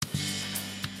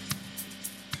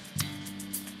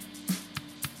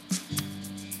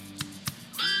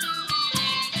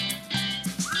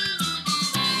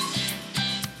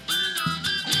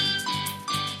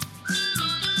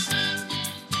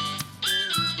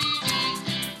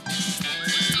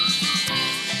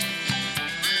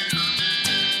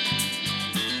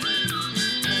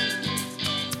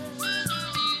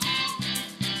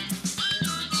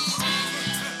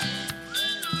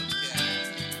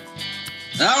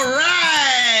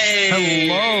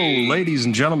ladies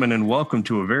and gentlemen, and welcome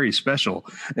to a very special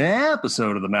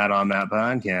episode of the Matt on Matt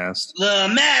podcast. The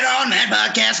Matt on Matt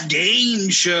podcast game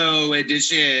show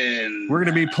edition. We're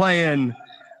going to be playing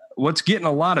what's getting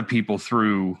a lot of people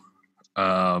through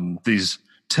these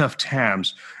tough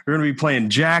times. We're going to be playing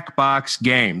Jackbox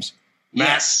games.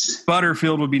 Yes. Matt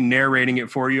Butterfield will be narrating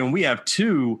it for you, and we have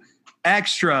two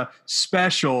extra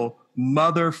special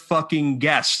motherfucking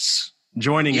guests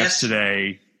joining us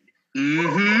today.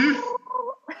 Mm-hmm.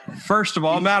 First of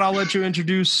all, Matt, I'll let you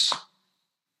introduce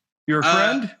your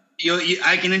friend.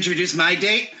 I can introduce my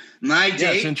date. My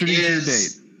date yes,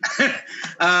 introduce your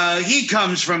date. He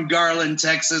comes from Garland,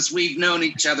 Texas. We've known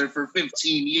each other for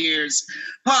 15 years,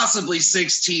 possibly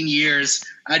 16 years.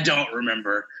 I don't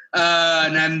remember.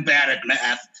 And I'm bad at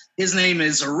math. His name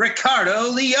is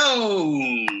Ricardo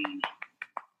Leone.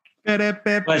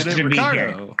 Pleasure to be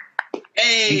here.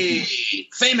 Hey,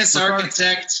 famous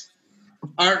architect,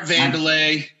 Art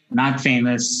Vandelay. Not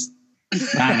famous.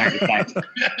 Not an architect.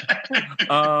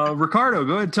 Ricardo,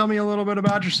 go ahead and tell me a little bit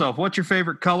about yourself. What's your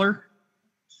favorite color?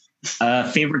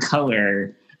 Favorite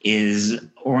color is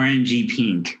orangey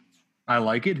pink. I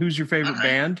like it. Who's your favorite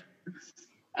band?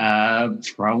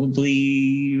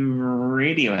 Probably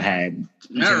Radiohead.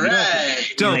 All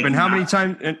right. Dope. Like, and how many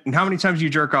times do you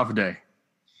jerk off a day?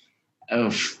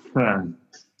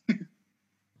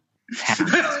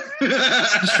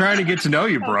 Just trying to get to know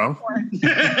you, bro. Oh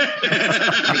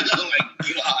my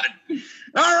God.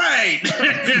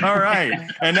 All right.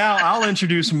 And now I'll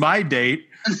introduce my date.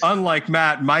 Unlike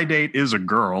Matt, my date is a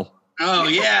girl. Oh,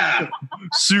 yeah.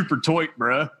 Super toit,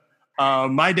 bro.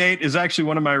 My date is actually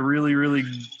one of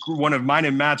mine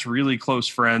and Matt's really close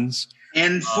friends.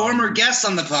 And former guest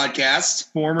on the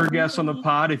podcast. Former guest on the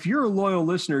pod. If you're a loyal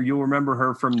listener, you'll remember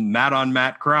her from Matt on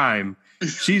Matt Crime.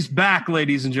 She's back,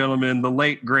 ladies and gentlemen, the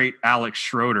late, great Alex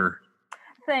Schroeder.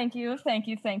 Thank you.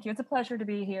 It's a pleasure to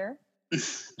be here.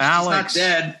 Alex. She's not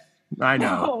dead. I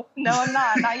know. No, I'm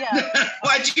not. Not yet.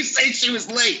 Why'd you say she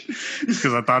was late?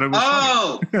 Because I thought it was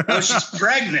funny. She's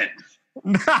pregnant.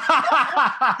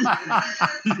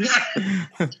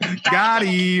 Got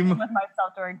him. With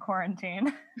myself during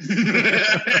quarantine.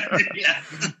 Yeah.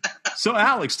 So,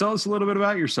 Alex, tell us a little bit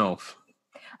about yourself.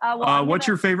 What's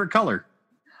your favorite color?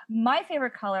 My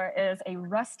favorite color is a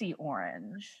rusty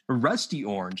orange. A rusty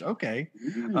orange. Okay.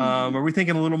 Are we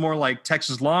thinking a little more like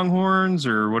Texas Longhorns,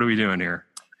 or what are we doing here?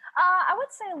 I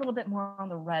would say a little bit more on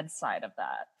the red side of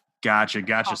that. Gotcha.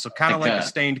 So kind of like a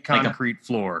stained concrete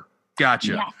floor.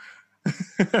 Gotcha. Yeah.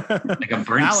 Like a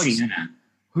burnt Alex, sienna.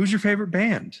 Who's your favorite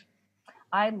band?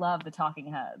 I love the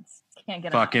Talking Heads. Can't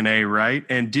get fucking enough. A, right?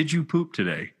 And did you poop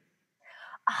today?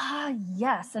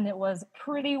 Yes, and it was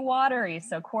pretty watery,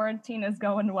 so quarantine is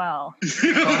going well.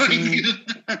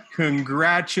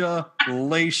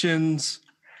 Congratulations.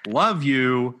 Love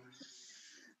you.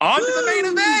 On to the main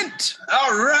event.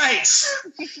 All right.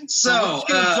 So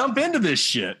let's jump into this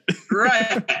shit.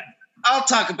 Right. I'll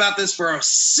talk about this for a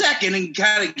second and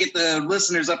kind of get the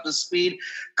listeners up to speed.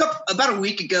 About a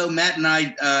week ago, Matt and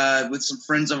I, with some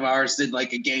friends of ours, did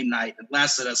like a game night. It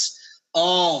lasted us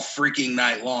all freaking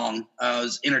night long. It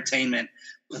was entertainment,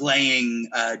 playing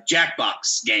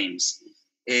Jackbox games.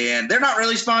 And they're not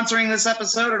really sponsoring this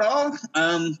episode at all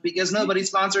because nobody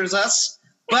sponsors us.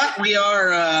 But we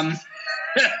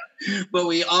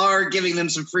are giving them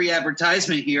some free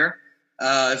advertisement here.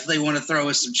 If they want to throw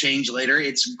us some change later,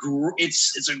 it's a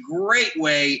great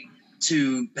way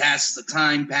to pass the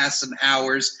time, pass some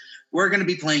hours. We're going to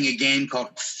be playing a game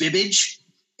called Fibbage,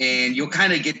 and you'll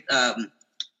kind of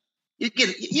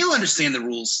you'll understand the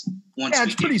rules once. Yeah,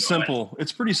 it's pretty simple.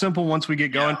 It's pretty simple once we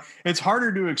get going. Yeah. It's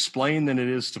harder to explain than it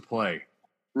is to play.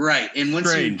 Right, and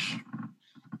strange.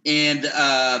 It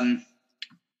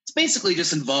basically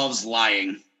just involves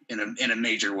lying in a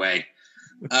major way.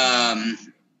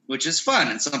 Which is fun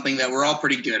and something that we're all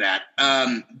pretty good at.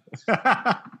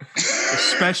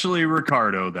 Especially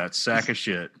Ricardo, that sack of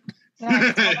shit.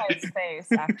 Yeah, I saw his face,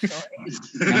 actually.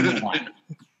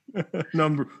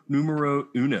 Numero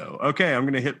uno. Okay, I'm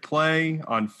going to hit play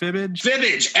on Fibbage.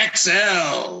 Fibbage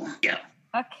XL. Yeah.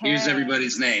 Okay. Here's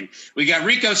everybody's name. We got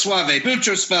Rico Suave,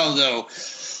 Butros Feldo,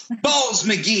 Balls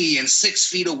McGee, and 6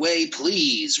 Feet Away,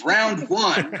 Please. Round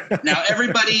 1. Now,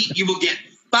 everybody, you will get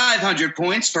 500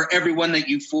 points for everyone that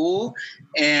you fool,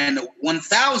 and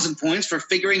 1,000 points for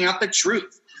figuring out the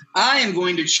truth. I am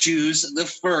going to choose the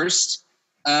first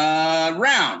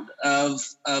round of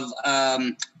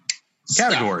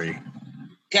category,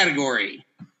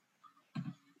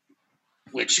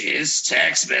 which is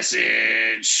text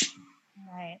message.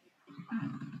 Right.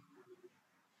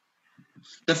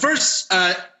 The first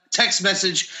text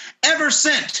message ever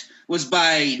sent was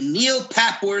by Neil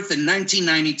Papworth in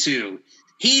 1992.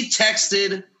 He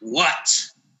texted what?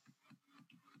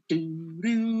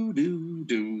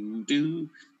 Do.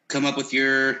 Come up with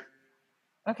your...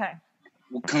 Okay.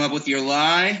 We'll come up with your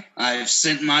lie. I've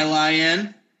sent my lie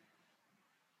in.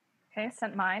 Okay,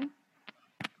 sent mine.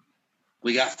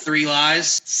 We got 3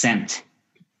 lies. Sent.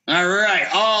 All right,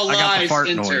 all I got the lies fart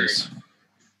entered. noise.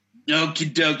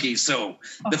 Okie dokie. So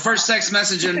the first text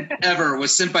message ever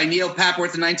was sent by Neil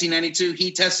Papworth in 1992.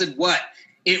 He tested what?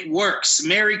 It works.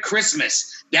 Merry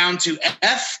Christmas. Down to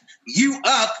F, you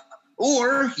up,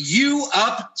 or you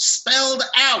up spelled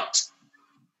out.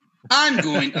 I'm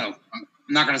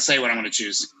not going to say what I'm going to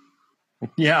choose.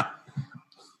 Yeah.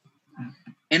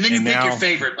 And then you And pick now- your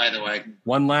favorite, by the way.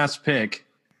 One last pick.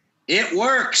 It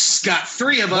works. Got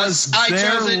 3 of us. Was I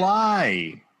their chose it.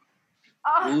 lie.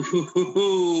 Oh,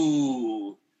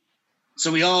 Ooh.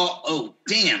 So we all, oh,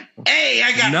 damn. Hey,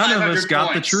 I got None of 500 us got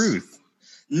the points. truth.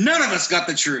 None of us got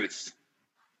the truth.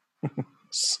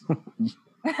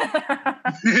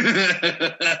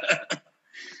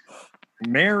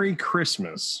 Merry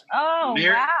Christmas. oh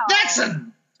wow. That's a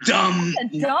dumb.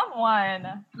 a dumb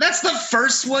one. That's the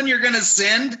first one you're going to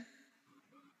send?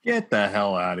 Get the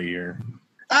hell out of here.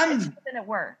 I'm Then it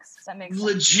works. That makes sense.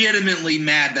 legitimately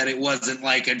mad that it wasn't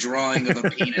like a drawing of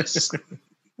a penis.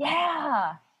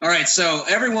 Yeah. All right, so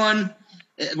everyone,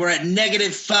 we're at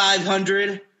negative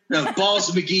 500. No, Balls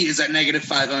McGee is at negative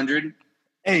 500.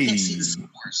 I Hey, can't see the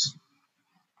scores.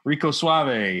 Rico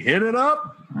Suave, hit it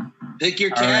up. Pick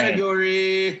your All right.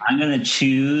 category. I'm going to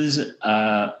choose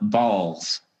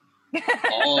balls.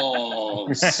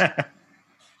 Balls.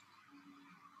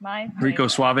 My Rico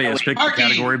Suave has picked the Parking.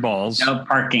 category balls. No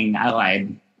parking. I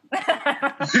lied.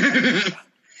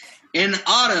 In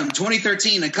autumn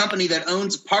 2013, a company that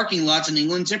owns parking lots in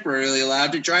England temporarily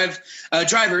allowed to drive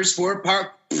drivers for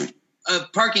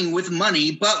parking with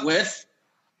money, but with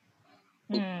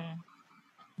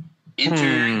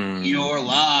enter your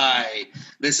lie.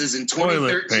 This is in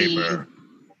Toilet 2013. paper.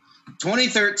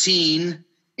 2013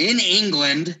 in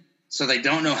England, so they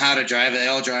don't know how to drive. They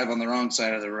all drive on the wrong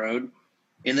side of the road.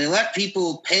 And they let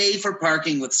people pay for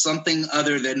parking with something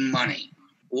other than money.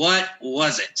 What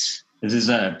was it? This is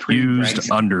a Used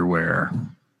underwear.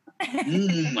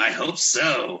 I hope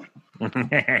so.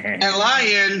 And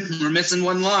lie-in, we're missing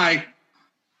one lie.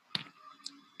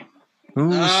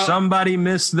 Ooh, somebody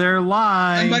missed their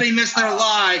lie. Somebody missed their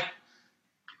lie.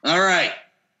 All right.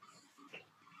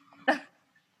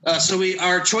 So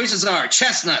our choices are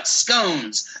chestnuts,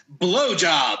 scones,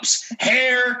 blowjobs,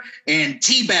 hair, and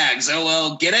tea bags.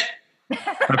 LL, get it?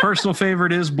 My personal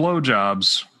favorite is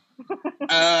blowjobs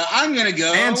I'm gonna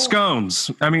go. and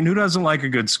scones. I mean, who doesn't like a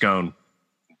good scone?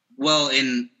 Well,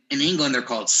 in England, they're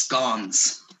called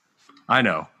scones. I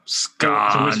know. So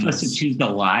we're supposed to Scones. choose the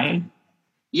lie?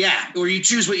 Yeah, or you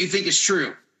choose what you think is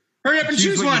true. Hurry up and Choose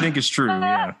choose what one. you think is true.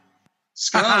 Yeah.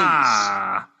 Scones.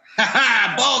 Ha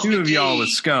Ha balls. Two of y'all McGee. with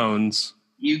scones.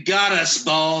 You got us,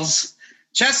 balls.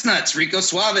 Chestnuts, Rico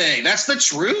Suave. That's the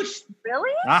truth.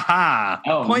 Really? Aha!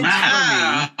 Oh, Points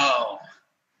wow. for me. Oh.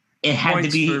 It had Points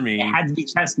to be. for me. It had to be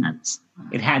chestnuts.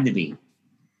 It had to be.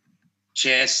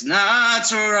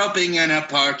 Chestnuts roping in a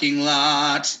parking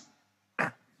lot.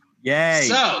 Yay!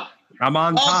 So, I'm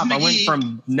on Balls top. I went McGee.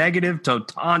 from negative to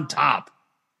on top.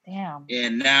 Damn.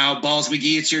 and now, Balls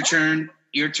McGee, it's your turn.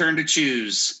 Your turn to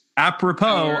choose.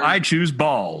 Apropos, Or- I choose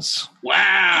balls.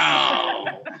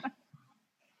 Wow.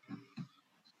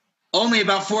 Only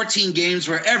about 14 games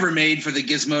were ever made for the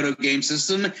Gizmodo game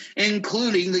system,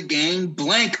 including the game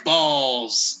Blank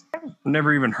Balls.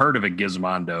 Never even heard of a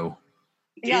Gizmondo.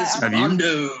 Yeah, Have you? I don't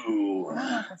Gizmondo. know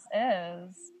what this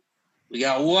is. We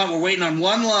got one. We're waiting on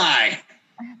one lie.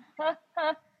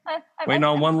 Waiting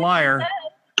on one liar.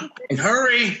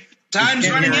 Hurry. Time's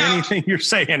Can't running hear out. anything you're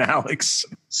saying, Alex.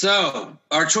 So,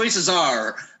 our choices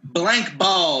are blank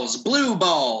balls, blue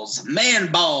balls, man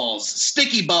balls,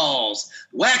 sticky balls,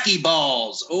 wacky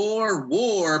balls, or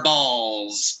war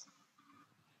balls.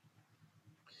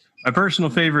 My personal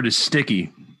favorite is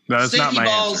sticky. That's not my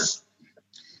answer.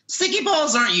 Sticky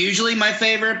balls aren't usually my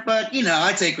favorite, but,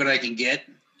 I take what I can get.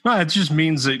 Well, it just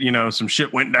means that, some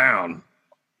shit went down.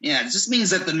 Yeah, it just means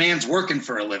that the man's working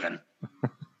for a living.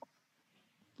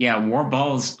 Yeah, war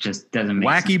balls just doesn't make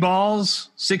sense. Wacky balls,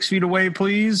 6 feet away,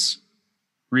 please.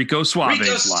 Rico Suave's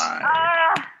Rico's-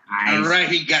 lie. All right,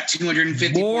 he got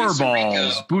 250 War points. for Rico.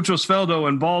 balls, Buchos Feldo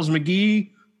and Balls McGee.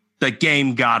 The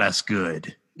game got us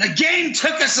good. The game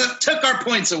took our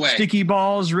points away. Sticky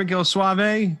balls, Rico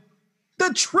Suave.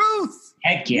 The truth.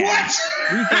 Heck yeah.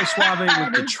 What? Rico Suave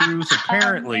with the truth.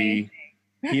 Apparently,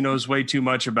 he knows way too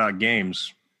much about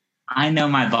games. I know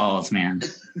my balls, man.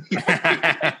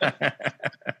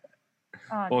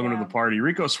 Welcome to the party.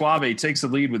 Rico Suave takes the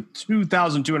lead with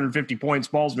 2,250 points.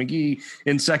 Balls McGee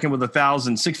in second with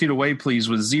 1,000. 6 feet away, please,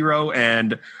 with 0.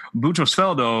 And Buchos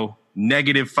Feldo,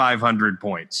 negative 500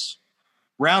 points.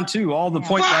 Round 2, all the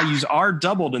point values are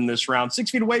doubled in this round. 6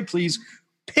 feet away, please.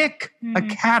 Pick a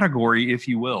category, if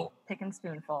you will. Pick and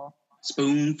spoonful.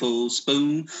 Spoonful,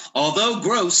 spoon. Although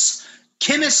gross,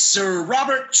 chemist Sir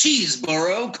Robert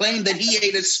Cheeseborough claimed that he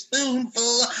ate a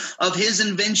spoonful of his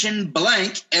invention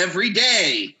blank every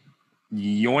day.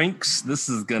 Yoinks. This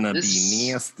is going to be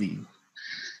nasty.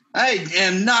 I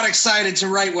am not excited to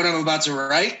write what I'm about to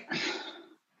write.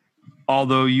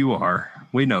 Although you are.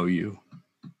 We know you.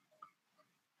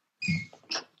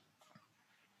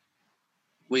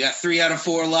 We got 3 out of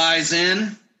 4 lies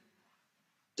in.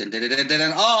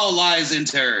 All lies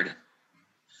entered.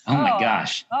 Oh my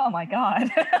gosh. Oh my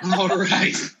God. All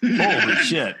right. Holy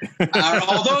shit.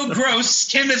 Although gross,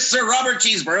 chemist Sir Robert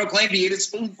Cheeseborough claimed he ate a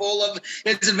spoonful of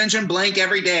his invention blank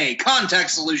every day. Contact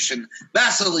solution,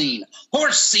 Vaseline,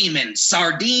 horse semen,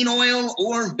 sardine oil,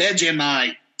 or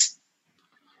Vegemite.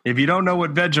 If you don't know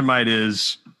what Vegemite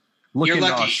is, look You're into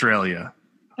lucky. Australia.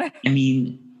 I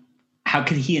mean, how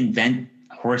could he invent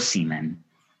horse semen?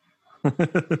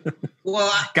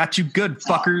 Well, Got you good,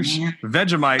 fuckers. man.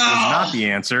 Vegemite was not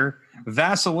the answer.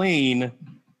 Vaseline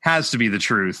has to be the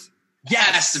truth.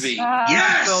 has to be. Ah.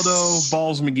 Yes. Feldo,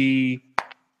 Balls McGee,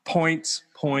 points.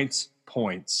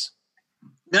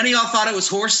 None of y'all thought it was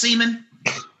horse semen?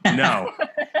 No.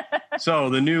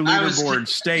 So the new leaderboard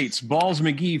states Balls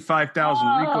McGee 5,000,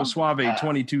 Rico Suave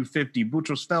 2,250,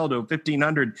 Buchos Feldo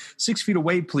 1,500. 6 feet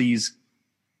away, please.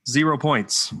 0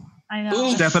 points. I know.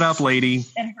 Ooh. Step it up, lady.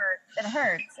 It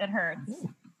hurts.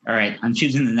 All right, I'm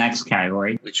choosing the next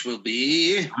category. Which will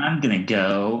be I'm going to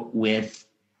go with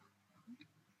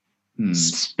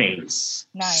space.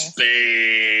 Nice.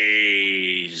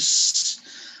 space.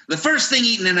 The first thing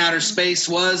eaten in outer space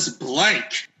was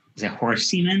blank. Is it horse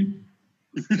semen?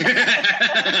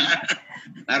 I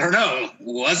don't know.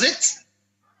 Was it?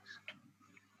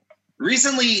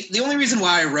 Recently, the only reason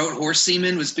why I wrote horse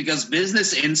semen was because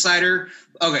Business Insider.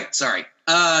 Okay, sorry.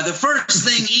 The first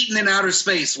thing eaten in outer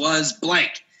space was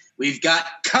blank. We've got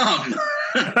cum,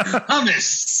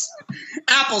 hummus,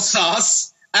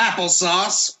 applesauce,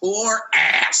 or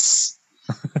ass.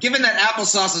 Given that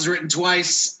applesauce is written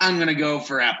twice, I'm going to go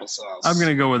for applesauce. I'm going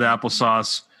to go with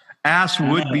applesauce. Ass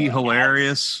would be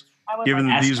hilarious, given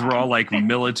that these were all like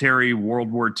military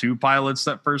World War II pilots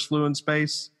that first flew in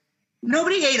space.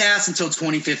 Nobody ate ass until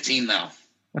 2015, though.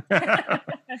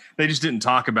 They just didn't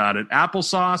talk about it.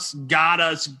 Applesauce got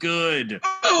us good.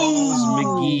 Oh,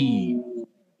 McGee.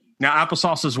 Now,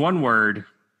 applesauce is one word.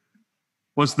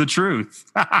 What's the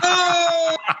truth?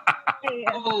 Oh,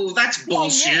 that's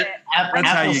bullshit. That's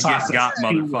how you get Applesauce got, is 2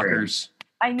 motherfuckers. words.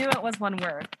 I knew it was one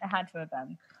word. It had to have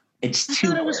been. It's I 2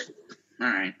 thought it words. was. All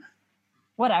right.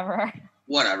 Whatever.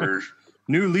 Whatever.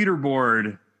 New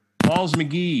leaderboard. Balls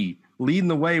McGee leading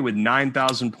the way with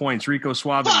 9,000 points. Rico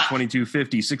Suave,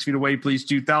 2,250. 6 feet away, please,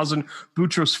 2,000.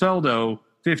 Buchos Feldo,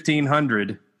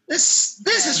 1,500. This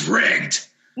is rigged.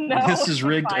 No. This is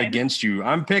rigged fine. against you.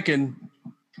 I'm picking,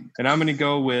 and I'm going to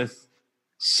go with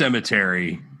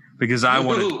cemetery because I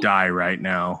want to Ooh. die right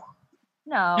now.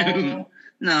 No.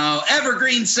 No,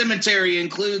 Evergreen Cemetery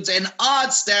includes an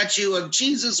odd statue of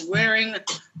Jesus wearing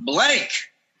blank.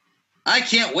 I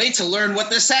can't wait to learn what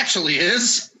this actually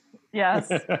is. Yes.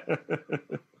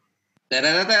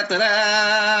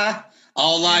 Da-da-da-da-da-da.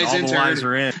 All lies All the entered. lies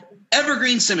are in.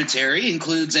 Evergreen Cemetery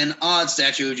includes an odd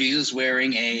statue of Jesus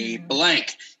wearing a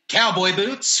blank. Cowboy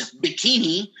boots,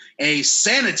 bikini, a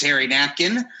sanitary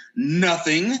napkin,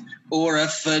 nothing, or a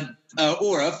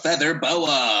feather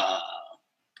boa.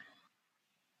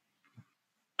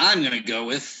 I'm going to go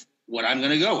with what I'm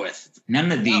going to go with.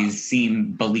 None of these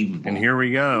seem believable. And here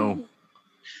we go.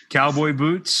 Cowboy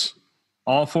boots.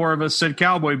 All 4 of us said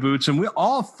cowboy boots, and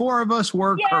all 4 of us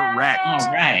were correct. All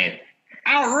right.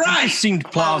 All It right. just seemed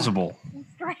plausible.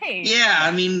 Great. Yeah, I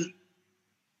mean,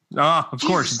 Of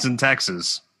course, it's in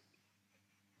Texas.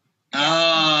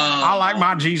 I I like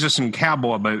my Jesus in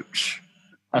cowboy boots.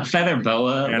 A feather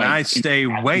boa. And like, I stay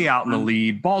way out in the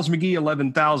lead. Balls McGee,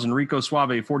 11,000. Rico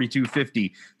Suave,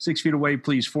 4,250. 6 feet away,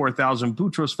 please, 4,000.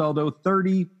 Buchos Feldo,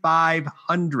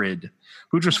 3,500.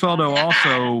 Buchos Feldo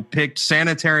also picked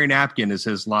sanitary napkin as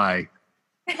his lie.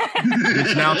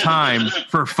 It's now time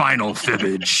for final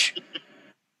fibbage.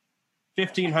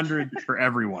 1,500 for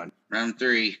everyone. Round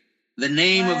 3. The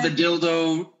name of the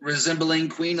dildo resembling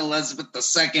Queen Elizabeth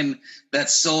II that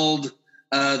sold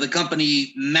the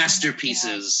company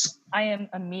Masterpieces. I am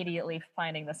immediately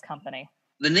finding this company.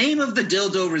 The name of the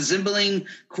dildo resembling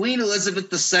Queen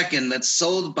Elizabeth II that's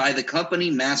sold by the company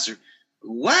Master.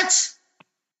 What?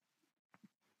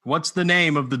 What's the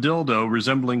name of the dildo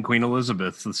resembling Queen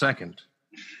Elizabeth II?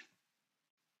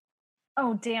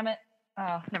 Oh, damn it.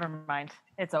 Oh, never mind.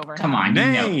 It's over. Come on.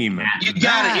 Name. You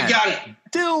got it.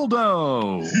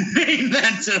 Dildo. Name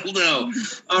that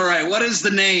dildo. All right, what is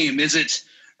the name? Is it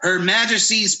Her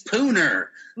Majesty's Pooner,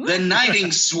 the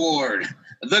Knighting Sword,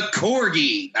 the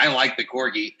Corgi? I like the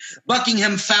Corgi.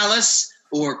 Buckingham Phallus,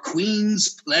 or Queen's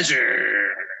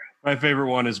Pleasure? My favorite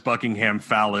one is Buckingham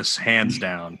Phallus, hands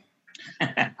down.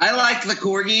 I like the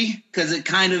Corgi because it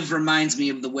kind of reminds me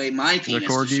of the way my penis The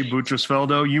Corgi,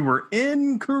 Butrasfeldo, you were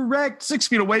incorrect. 6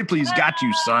 feet away, please. Got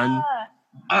you, son.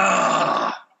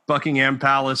 Buckingham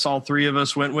Palace, all three of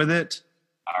us went with it.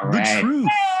 All right. The truth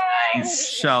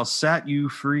Nice. shall set you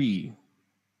free.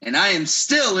 And I am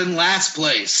still in last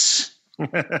place.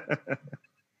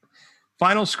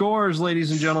 Final scores,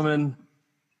 ladies and gentlemen.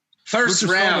 First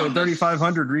round.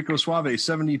 3,500. Rico Suave,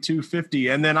 7,250.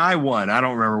 And then I won. I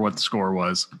don't remember what the score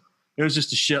was. It was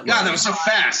just a shitload. God, that was so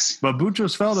fast. But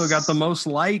Butrasfeldo got the most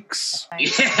likes.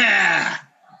 Yeah.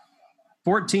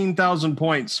 14,000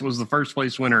 points was the first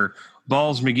place winner.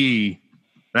 Balls McGee,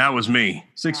 that was me.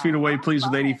 6 feet away, please,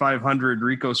 with 8,500.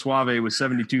 Rico Suave with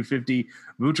 7,250.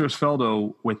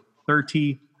 Butrasfeldo with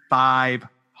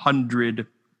 3,500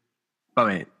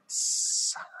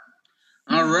 points.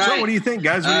 All right. So what do you think,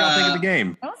 guys? What do y'all think of the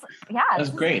game? That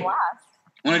was great. Want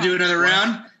to do another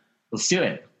round? Let's do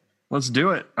it. Let's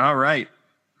do it. All right.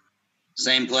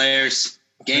 Same players.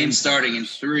 Game starting in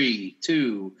 3,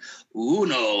 2, 1.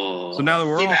 So now that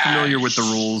we're all familiar with the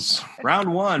rules,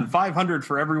 round 1, 500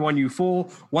 for everyone you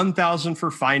fool, 1,000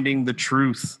 for finding the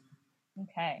truth.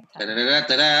 Okay.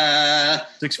 Da-da-da-da-da.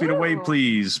 6 feet away,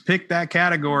 please. Pick that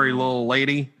category, little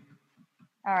lady.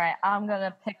 All right. I'm going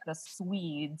to pick the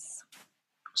Swedes.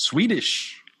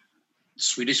 Swedish.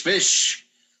 Swedish fish.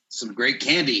 Some great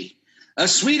candy. A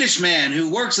Swedish man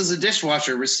who works as a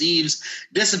dishwasher receives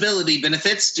disability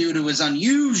benefits due to his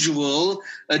unusual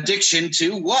addiction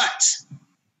to what?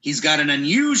 He's got an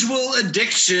unusual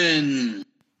addiction.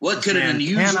 What could an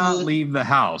unusual cannot leave the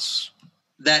house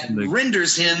that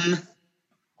renders him?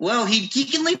 Well, he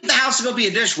can leave the house to go be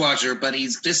a dishwasher, but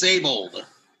he's disabled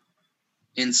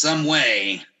in some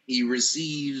way. He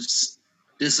receives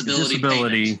disability.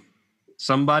 Payment.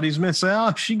 Somebody's missing.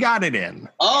 Oh, she got it in.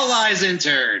 All eyes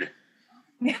entered.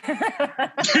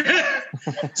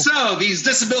 So these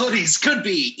disabilities could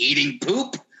be eating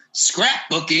poop,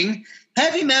 scrapbooking,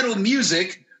 heavy metal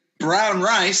music, brown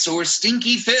rice, or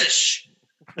stinky fish.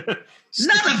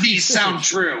 None of these sound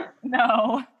true.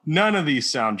 No. None of these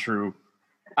sound true.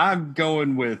 I'm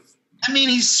going with... I mean,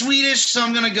 he's Swedish, so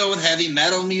I'm going to go with heavy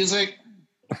metal music.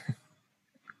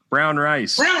 Brown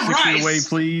rice. Brown 6 feet rice. away,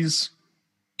 please.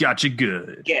 Got you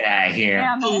good. Get out of here.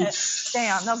 Damn,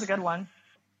 that was a good one.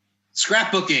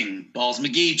 Scrapbooking. Balls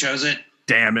McGee chose it.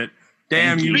 Damn it.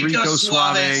 Damn you, Rico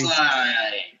Suave.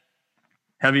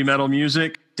 Heavy metal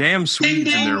music. Damn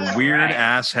Swedes and their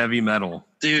weird-ass heavy metal.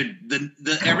 Dude,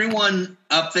 the everyone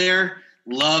up there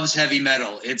loves heavy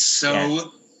metal. It's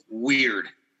so weird.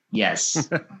 Yes. So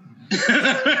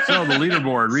the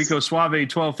leaderboard, Rico Suave,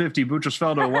 1,250,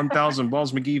 Butrasfeldo, 1,000,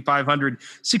 Balls McGee, 500.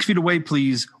 6 feet away,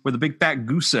 please, with a big fat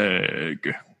goose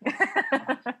egg.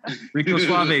 Rico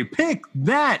Suave, pick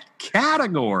that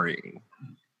category.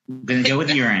 I'm going to go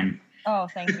with urine. Oh,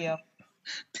 thank you.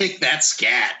 Pick that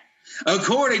scat.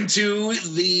 According to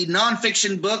the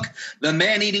nonfiction book, The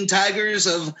Man-Eating Tigers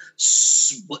of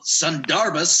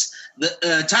Sundarbas,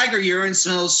 the tiger urine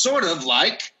smells sort of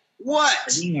like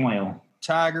what? Oil.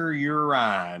 Tiger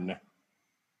urine.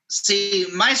 See,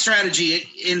 my strategy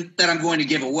that I'm going to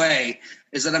give away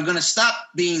is that I'm going to stop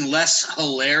being less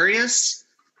hilarious,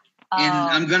 and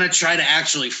I'm going to try to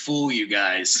actually fool you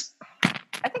guys.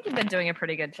 I think you've been doing a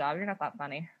pretty good job. You're not that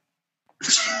funny.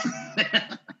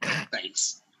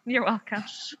 Thanks. You're welcome.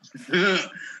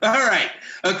 All right.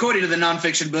 According to the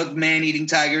nonfiction book, Man-Eating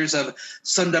Tigers of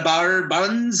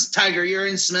Sundarbans, tiger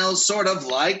urine smells sort of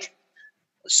like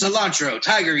cilantro,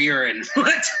 tiger urine,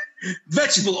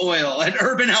 vegetable oil at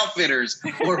Urban Outfitters,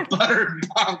 or buttered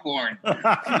popcorn. What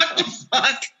the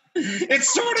fuck? It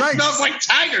sort of smells like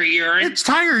tiger urine. It's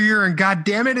tiger urine,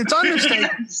 goddammit. It's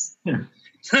understatement.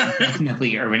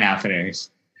 Definitely Urban Outfitters.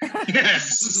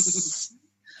 Yes.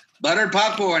 Buttered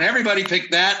popcorn. Everybody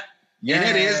picked that. Yay. And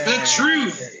it is the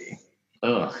truth.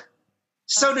 Ugh.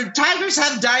 So do tigers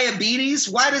have diabetes?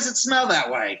 Why does it smell that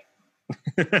way?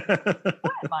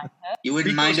 You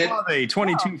wouldn't mind it? Suave,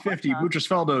 2250.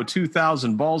 Butrusfeldo,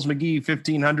 2000. Balls McGee,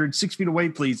 1500. 6 feet away,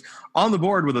 please. On the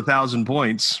board with 1,000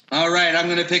 points. All right, I'm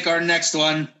going to pick our next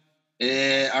one,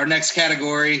 our next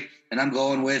category, and I'm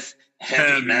going with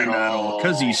heavy metal.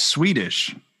 Because he's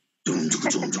Swedish.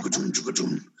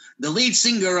 The lead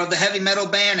singer of the heavy metal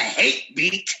band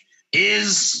Hatebeak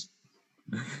is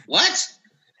what?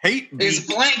 Hatebeak. Is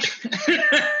blank.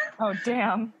 Oh,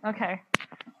 damn. Okay.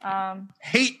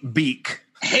 Hatebeak.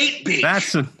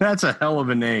 Hatebeak. That's a hell of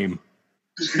a name.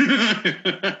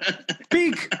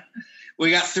 Beak.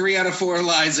 We got 3 out of 4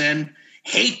 lies in.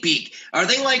 Hatebeak. Are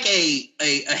they like a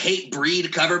hate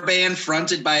breed cover band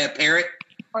fronted by a parrot?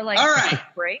 Or like all right.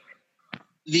 Break?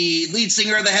 The lead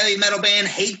singer of the heavy metal band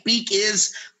Hatebeak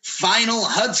is Final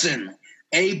Hudson,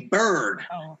 a bird,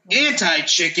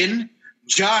 anti-chicken,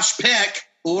 Josh Peck,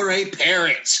 or a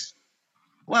parrot.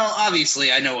 Well,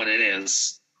 obviously, I know what it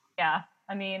is. Yeah,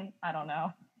 I mean, I don't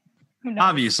know. Who knows?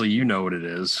 Obviously, you know what it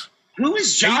is. Who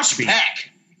is Josh Peck?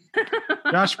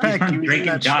 Josh Peck, you Drake in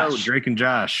that and show, Josh. Drake and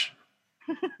Josh.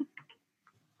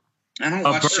 I don't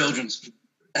watch children's.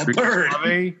 A bird.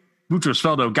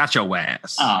 Butrusfeldo got your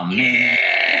ass. Oh, man.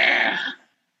 Yeah.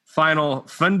 Final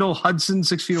Fendel Hudson,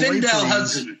 6 feet away. Fendel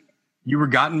Hudson. You were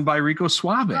gotten by Rico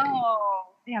Suave. Oh,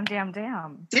 damn. Didn't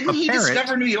he parrot.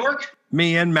 discover New York?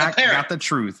 Me and Mac parrot. got the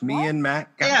truth. Me and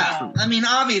Mac got the Yeah, truth. I mean,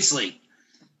 obviously.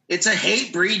 It's a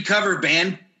hate breed cover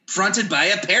band fronted by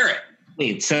a parrot.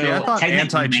 Wait, so Yeah, I thought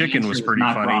technically anti-chicken my was answer is pretty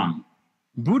not funny. wrong.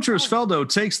 Butrusfeldo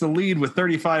takes the lead with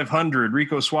 3,500.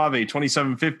 Rico Suave,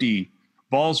 2,750.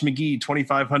 Balls McGee,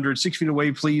 2,500. 6 feet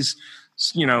away, please.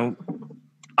 You know,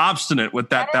 obstinate with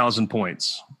that 1,000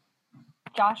 points.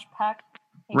 Josh Peck.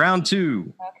 Round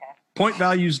 2. Okay. Point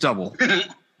values double.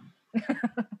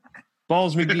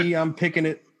 Balls McGee, I'm picking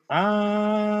it.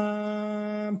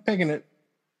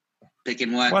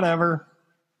 Picking what? Whatever.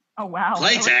 Oh, wow.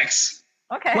 Playtex.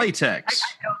 Okay. Playtex.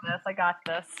 I got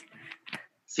this. I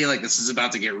feel like this is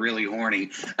about to get really horny.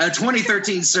 A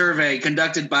 2013 survey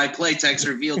conducted by Playtex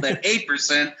revealed that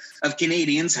 8% of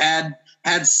Canadians had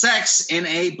sex in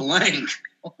a blank.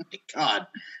 Oh my God.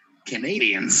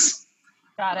 Canadians.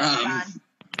 Got it.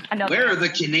 I know Where are the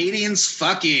Canadians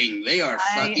fucking? They are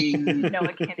fucking. I know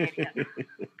a Canadian.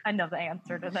 I know the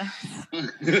answer to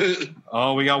this.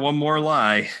 Oh, we got one more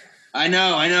lie. I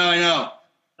know. All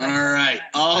right.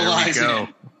 All There we lies go.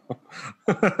 in.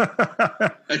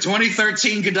 A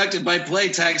 2013 conducted by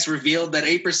Playtex revealed that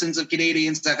 8% of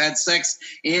Canadians have had sex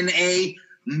in a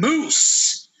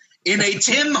moose, in a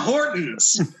Tim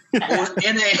Hortons, or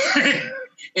in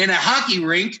a hockey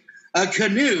rink, a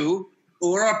canoe,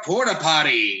 or a porta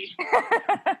potty.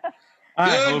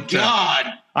 Good God.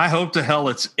 I hope to hell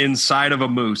it's inside of a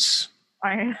moose.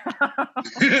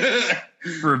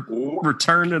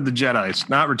 Return of the Jedi.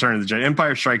 Not Return of the Jedi.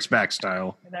 Empire Strikes Back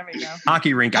style. There we go.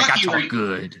 Hockey rink. I got Hockey y'all rink.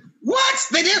 good. What?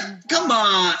 They did? Come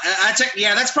on.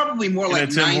 Yeah, that's probably more like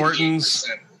Tim 98%. Hortons.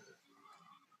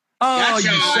 Oh, Got you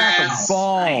your sack ass. of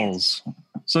balls.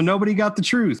 So nobody got the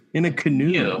truth. In a canoe.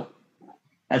 Ew.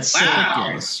 That's so Wow.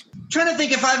 ridiculous. Trying to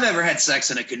think if I've ever had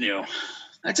sex in a canoe.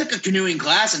 I took a canoeing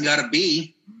class and got a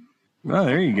B Oh,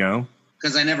 there you go.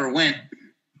 because I never went.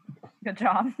 Good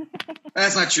job.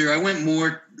 That's not true. I went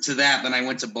more to that than I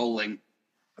went to bowling.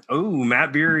 Oh,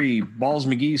 Matt Beery, Balls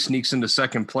McGee sneaks into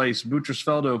second place.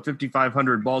 Butrusfeldo,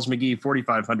 5,500. Balls McGee,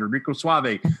 4,500. Rico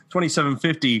Suave,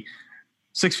 2,750.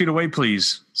 6 feet away,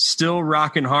 please. Still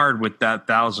rocking hard with that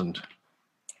 1,000.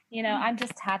 You know, I'm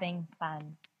just having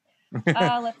fun.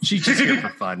 She's just here for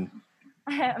fun.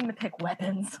 I'm going to pick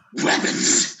weapons.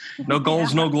 Weapons. No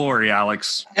goals, no glory,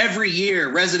 Alex. Every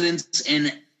year, residents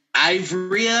in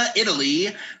Ivrea,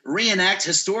 Italy, reenact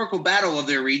historical battle of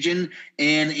their region,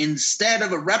 and instead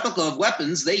of a replica of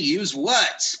weapons, they use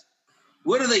what?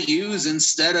 What do they use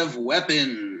instead of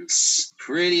weapons?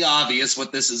 Pretty obvious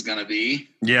what this is going to be.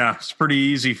 Yeah, it's pretty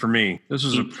easy for me. This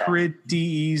was a pretty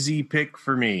easy pick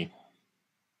for me.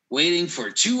 Waiting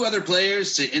for 2 other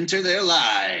players to enter their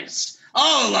lies.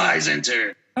 All lies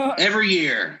enter every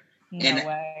year. No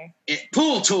way.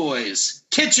 Pool toys,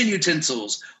 kitchen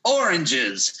utensils,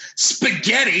 oranges,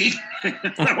 spaghetti,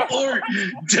 or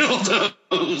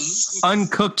dildos.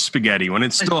 Uncooked spaghetti when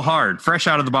it's still hard, fresh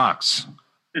out of the box.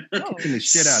 Oh, Kicking the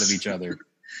shit out of each other.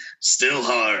 Still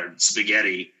hard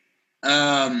spaghetti.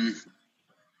 Dildos.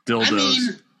 I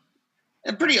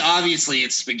mean, pretty obviously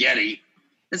it's spaghetti.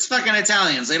 It's fucking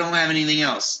Italians. They don't have anything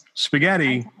else.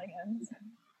 Spaghetti.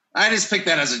 I just picked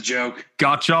that as a joke.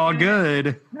 Got y'all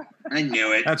good. I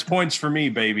knew it. That's points for me,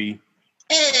 baby.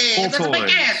 Hey, Pool that's a big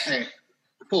toys. answer.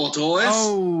 Pool toys.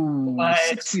 Oh, What?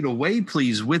 6 feet away,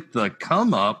 please, with the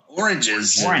come up.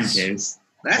 Oranges. Oranges.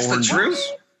 That's Orange. the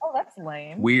truth? Oh, that's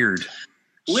lame. Weird.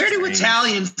 Where do Strange.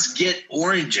 Italians get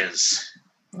oranges?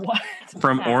 What?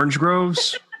 From Orange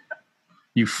Groves?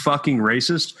 You fucking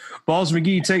racist. Balls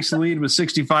McGee takes the lead with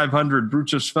 6,500.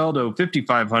 Brutus Feldo,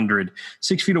 5,500.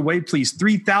 6 feet away, please.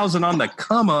 3,000 on the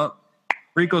come up.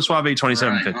 Rico Suave,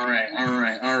 2750.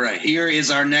 All right. Here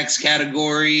is our next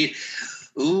category.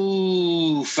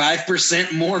 Ooh,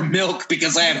 5% more milk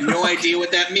because I have no idea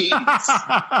what that means.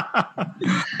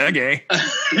 Okay.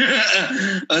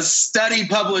 A study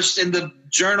published in the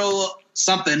journal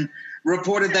something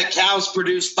reported that cows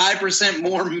produce 5%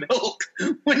 more milk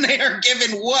when they are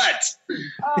given what?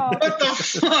 Oh, What the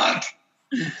fuck?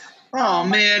 Oh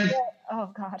man. oh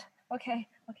God. Okay.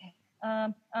 You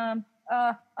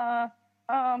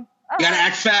gotta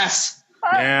act fast.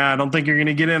 Yeah, I don't think you're going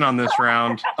to get in on this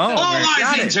round. Oh, I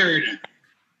got it. entered.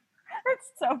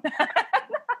 It's so bad.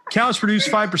 Cows produce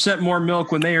 5% more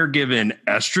milk when they are given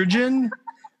estrogen,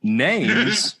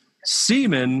 names,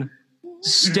 semen,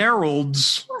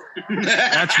 steroids,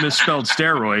 that's misspelled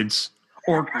steroids,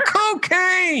 or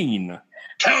cocaine.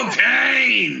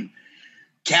 Cocaine.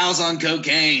 Cows on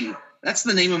cocaine. That's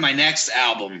the name of my next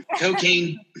album.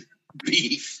 Cocaine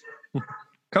beef.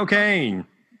 Cocaine.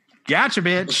 Gotcha,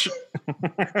 bitch.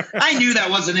 I knew that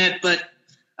wasn't it, but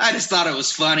I just thought it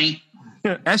was funny.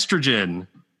 Estrogen.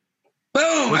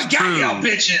 Boom! Was I got true. y'all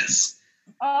bitches.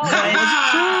 Oh,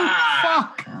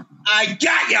 Fuck. I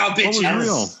got y'all What bitches.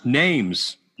 was real?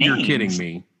 Names. You're Names. kidding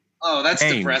me. Oh, that's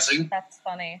Names. depressing. that's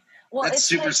funny. Well, That's it's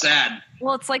super like, sad.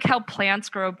 Well, it's like how plants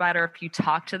grow better if you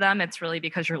talk to them. It's really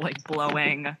because you're like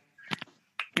blowing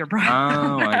your breath.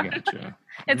 Oh, I gotcha.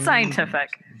 It's scientific.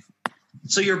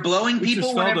 So you're blowing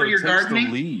people whenever you're gardening?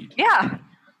 The lead. Yeah.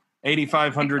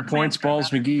 8,500 points.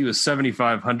 Balls McGee was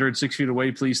 7,500. 6 feet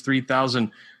away, please.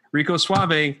 3,000. Rico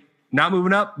Suave, not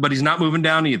moving up, but he's not moving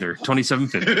down either.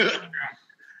 2,750.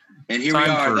 And here Time we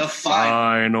are, for the final.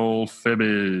 final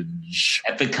fibbage.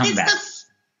 Epic comeback.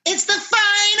 It's the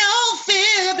final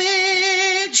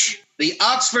fibbage. The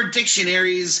Oxford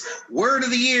Dictionary's word of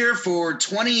the year for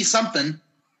 20-something,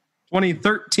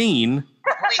 2013.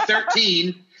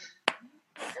 2013.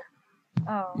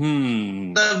 oh,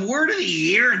 The word of the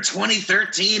year in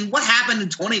 2013. What happened in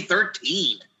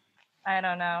 2013? I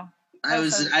don't know. I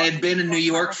had been in New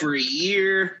York for a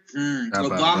year.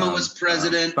 Obama was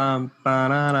president.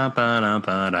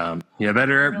 You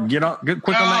better get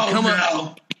quick on that. Come on.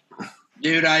 No.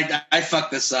 Dude, I fucked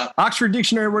this up. Oxford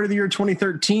Dictionary Word of the Year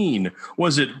 2013.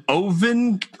 Was it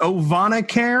ovanicare?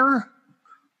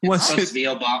 Was Supposed to it be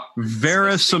Obama.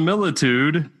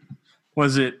 verisimilitude?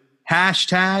 Was it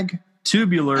hashtag,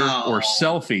 tubular, Oh. or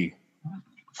selfie?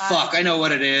 Fuck, I know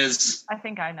what it is. I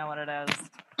think I know what it is.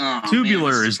 Oh,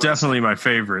 Tubular man, is definitely my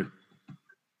favorite.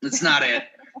 It's not it.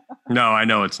 No, I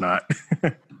know it's not.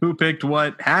 Who picked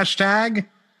what? Hashtag?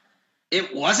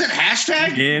 It wasn't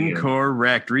hashtag?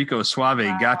 Incorrect. Rico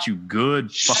Suave got you good,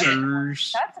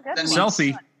 fuckers. That's a good That one.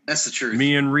 Selfie. That's the truth.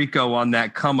 Me and Rico on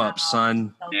that come up,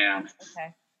 son. Yeah.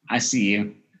 Okay. I see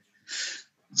you.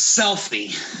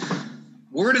 Selfie.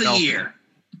 Word of the Selfie. year.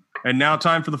 And now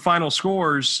time for the final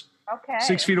scores. Okay.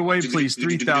 6 feet away, please.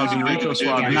 3,000. Rico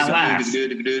Suave. I'm not last.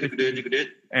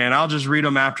 And I'll just read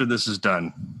them after this is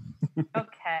done.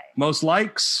 Okay. Most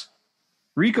likes,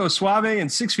 Rico Suave,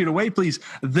 and 6 feet away, please.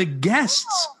 The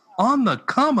guests on the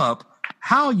come up.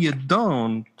 How you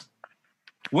doing?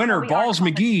 Winner, We are Balls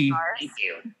coming McGee stars. Thank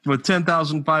you. with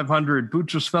 10,500.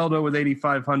 Butchers Feldo with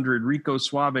 8,500. Rico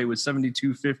Suave with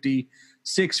 7,250.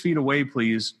 6 feet away,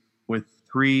 please, with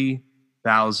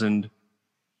 3,000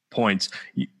 points.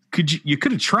 You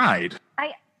could have tried.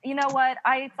 You know what?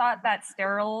 I thought that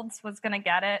steroids was going to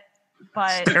get it,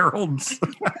 but Harold's.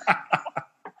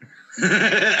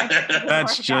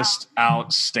 That's just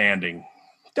outstanding.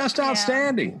 Just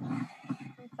outstanding.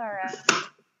 it's all right.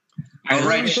 All What are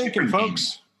right. you thinking,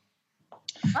 folks?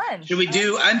 Fun. Should we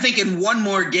do? I'm thinking one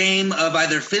more game of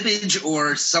either fibbage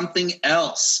or something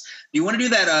else. Do you want to do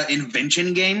that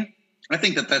invention game? I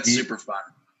think that's Yeah. super fun.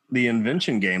 The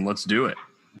invention game. Let's do it.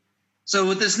 So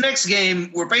with this next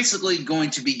game, we're basically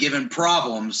going to be given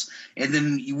problems, and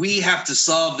then we have to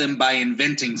solve them by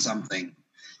inventing something.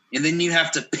 And then you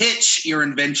have to pitch your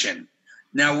invention.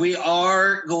 Now we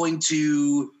are going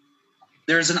to –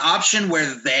 there's an option where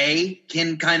they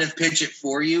can kind of pitch it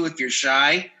for you if you're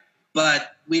shy,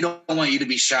 but we don't want you to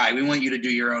be shy. We want you to do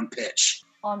your own pitch.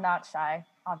 Well, I'm not shy,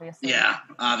 obviously. Yeah,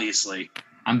 obviously.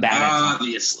 I'm bad at talking.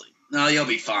 Obviously. No, you'll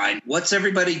be fine. What's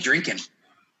everybody drinking?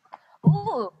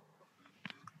 Ooh,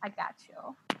 I got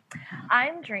you.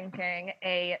 I'm drinking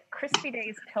a Crispy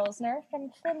Days Pilsner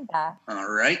from Finba. All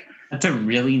right. That's a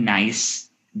really nice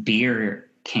beer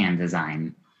can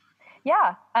design.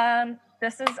 Yeah.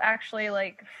 This is actually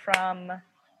like from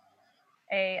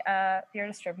a beer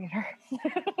distributor.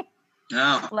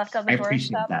 Oh. Left on I the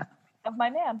appreciate doorstep that. of my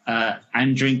man.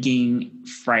 I'm drinking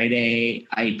Friday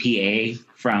IPA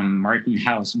from Martin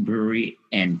House Brewery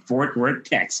in Fort Worth,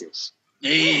 Texas.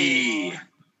 Hey.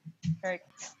 Very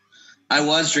I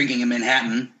was drinking a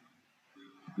Manhattan.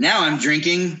 Now I'm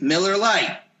drinking Miller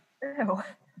Lite. Ew.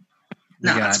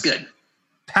 No, got- that's good.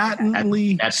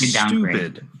 Patently That's a downgrade.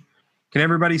 stupid. Can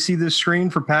everybody see this screen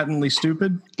for patently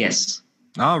stupid? Yes.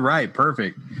 All right,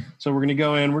 perfect. So we're going to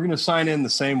go in. We're going to sign in the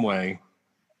same way.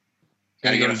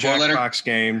 Gotta Go get to a four-letter. Jackbox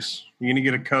Games. You're going to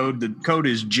get a code. The code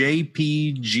is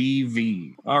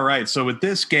JPGV. All right. So with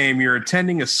this game, you're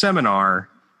attending a seminar,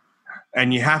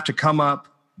 and you have to come up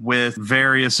with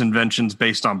various inventions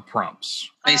based on prompts.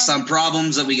 Based on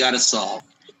problems that we got to solve.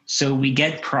 So we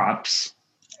get props,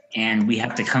 and we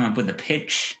have to come up with a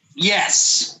pitch.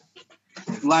 Yes.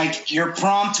 Like your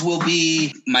prompt will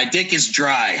be, my dick is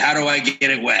dry. How do I get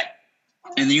it wet?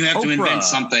 And then you have to Oprah. invent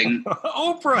something.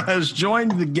 Oprah has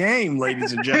joined the game,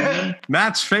 ladies and gentlemen.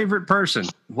 Matt's favorite person.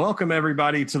 Welcome,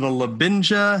 everybody, to the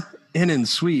Labinja Inn and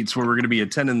Suites, where we're going to be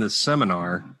attending this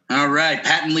seminar. All right.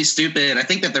 Patently stupid. I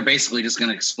think that they're basically just going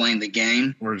to explain the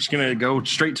game. We're just going to go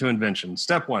straight to invention.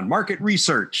 Step 1, market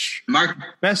research. Mark.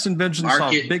 Best inventions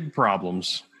solve Market. big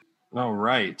problems. All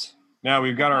right. Now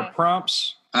we've got our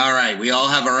prompts. All right. We all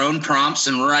have our own prompts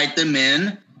and write them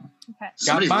in. Okay.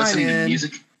 Somebody's mine listening to in.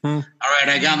 music. Hmm. All right.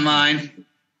 I got mine.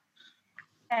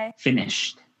 Okay.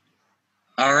 Finished.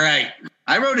 All right.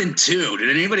 I wrote in 2. Did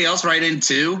anybody else write in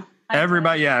 2?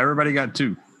 Everybody got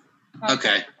 2.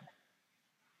 Okay.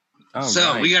 All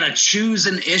So right. we got to choose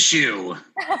an issue.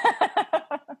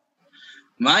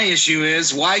 My issue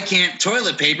is, why can't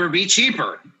toilet paper be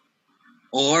cheaper?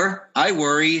 Or I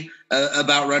worry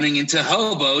about running into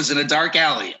hobos in a dark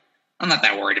alley. I'm not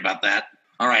that worried about that.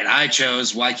 All right, I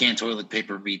chose, why can't toilet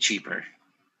paper be cheaper?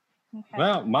 Okay.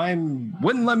 Well, mine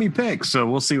wouldn't let me pick, so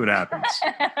we'll see what happens.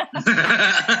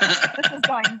 This is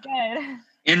going good.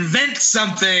 Invent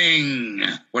something.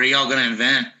 What are y'all going to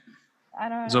invent? I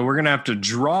don't know. So we're going to have to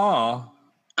draw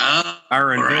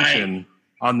our invention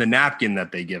on the napkin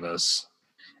that they give us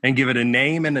and give it a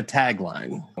name and a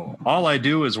tagline. All I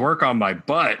do is work on my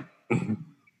butt.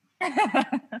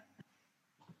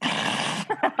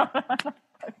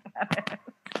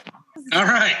 All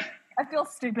right. I feel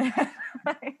stupid.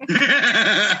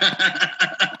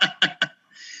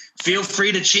 Feel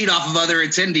free to cheat off of other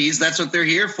attendees. That's what they're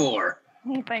here for.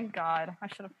 Thank God. I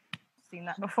should have seen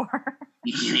that before.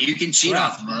 You can cheat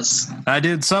off of us. I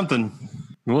did something.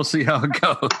 We'll see how it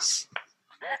goes.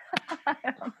 I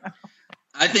don't know.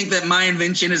 I think that my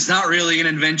invention is not really an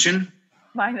invention,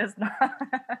 Mine is not.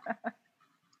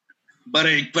 but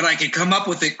I could come up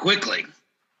with it quickly.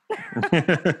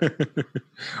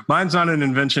 Mine's not an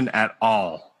invention at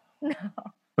all. No.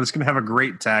 But it's going to have a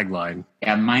great tagline.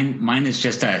 Yeah, mine is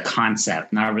just a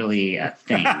concept, not really a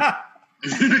thing.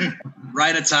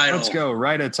 Write a title. Let's go.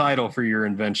 Write a title for your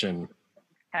invention.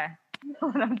 Okay. I know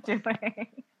what I'm doing.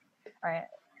 All right.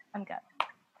 I'm good.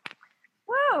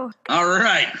 Woo! All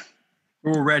right.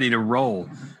 We're ready to roll.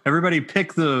 Everybody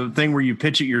pick the thing where you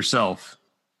pitch it yourself.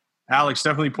 Alex,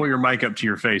 definitely pull your mic up to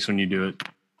your face when you do it.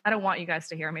 I don't want you guys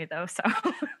to hear me though, so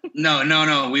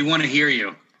No. We want to hear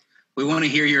you. We want to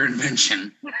hear your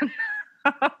invention.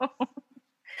 I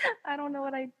don't know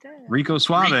what I did. Rico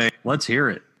Suave, let's hear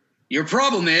it. Your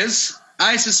problem is,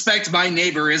 I suspect my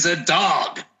neighbor is a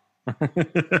dog. All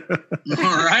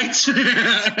right.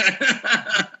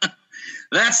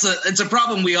 It's a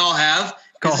problem we all have.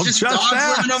 Called It's just Just dogs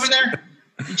Ask. living over there.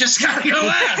 You just gotta go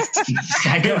ask.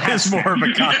 It's more of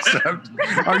a concept.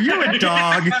 Are you a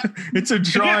dog? It's a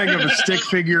drawing of a stick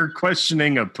figure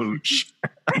questioning a pooch.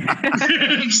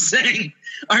 I'm saying,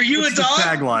 are you What's a dog? the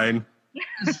tagline?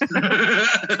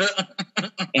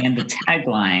 And the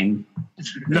tagline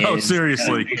No, is,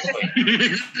 seriously.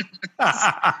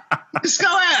 Just go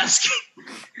ask.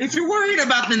 If you're worried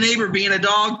about the neighbor being a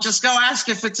dog, just go ask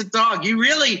if it's a dog. You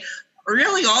really,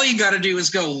 all you got to do is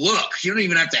go look. You don't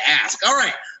even have to ask. All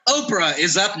right, Oprah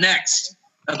is up next,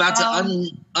 about to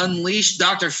unleash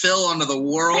Dr. Phil onto the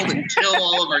world and kill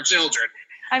all of our children.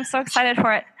 I'm so excited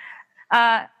for it.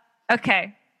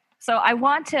 Okay, so I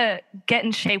want to get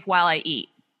in shape while I eat.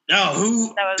 No,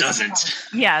 who That was- doesn't?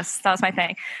 Yes, that was my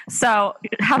thing. So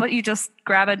how about you just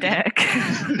grab a dick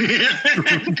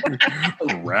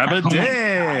Grab a dick.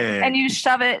 and you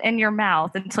shove it in your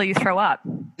mouth until you throw up.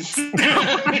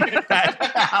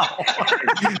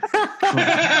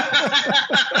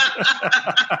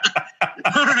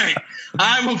 All right,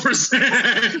 I will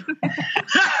present.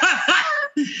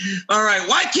 All right.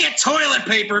 Why can't toilet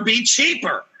paper be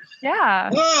cheaper? Yeah.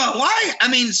 Whoa, why? I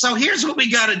mean, so here's what we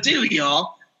got to do,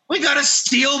 y'all. We got to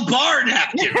steal bar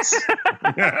napkins.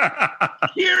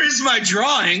 Here is my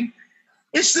drawing.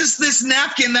 It's this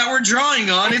napkin that we're drawing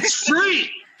on. It's free.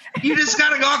 You just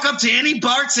got to walk up to any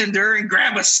bartender and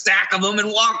grab a stack of them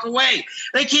and walk away.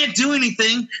 They can't do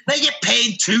anything. They get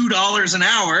paid $2 an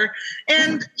hour.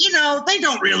 And, they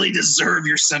don't really deserve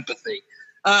your sympathy.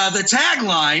 The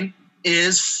tagline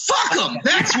is fuck them.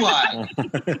 That's why.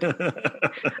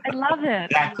 I love it.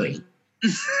 Exactly.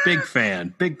 Big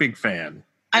fan. Big fan.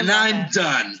 And I'm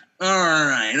done. All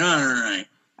right.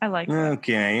 I like it.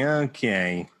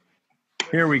 Okay.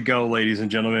 Here we go, ladies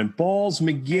and gentlemen. Balls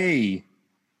McGee.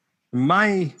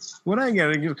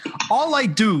 All I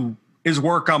do is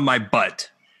work on my butt.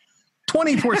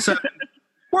 24/7.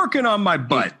 Working on my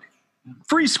butt.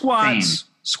 Free squats,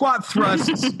 squat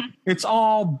thrusts. It's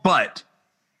all butt.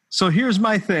 So here's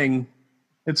my thing.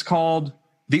 It's called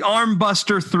the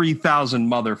Armbuster 3000,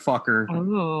 motherfucker.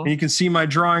 Ooh. And you can see my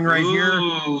drawing right here.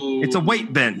 It's a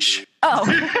weight bench. Oh.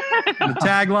 The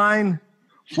tagline,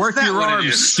 work your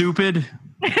arms, stupid.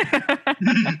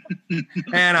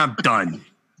 And I'm done.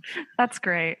 That's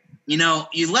great. You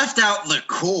left out the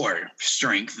core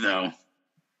strength, though.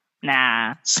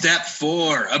 Nah. Step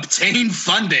 4, obtain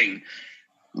funding.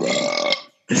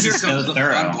 This Here is comes so the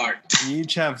thorough. fun part. You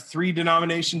each have 3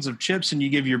 denominations of chips, and you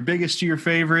give your biggest to your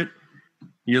favorite,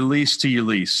 your least to your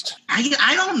least.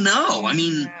 I don't know. I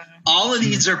mean, all of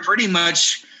these are pretty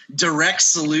much direct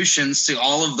solutions to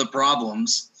all of the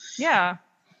problems. Yeah.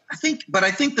 I think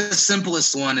the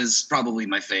simplest one is probably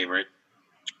my favorite.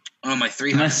 Oh, my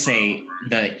 300. I must say,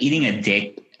 the eating a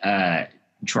dick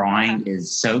drawing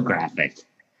is so graphic.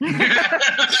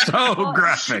 So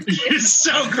graphic. It's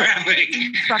so graphic.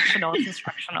 Instructional. It's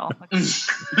instructional.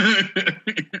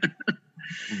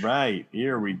 Right.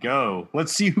 Here we go.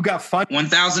 Let's see who got fun.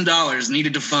 $1,000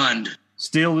 needed to fund.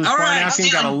 Steal this All bar right, napkin.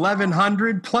 Got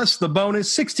 $1,100 plus the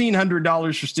bonus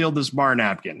 $1,600 for steal this bar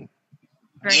napkin.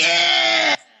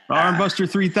 Yeah. The Armbuster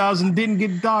 3000 didn't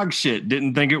get dog shit.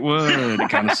 Didn't think it would. It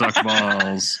kind of sucked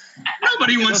balls.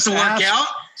 Nobody wants to work out.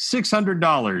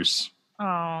 $600. Oh.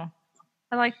 I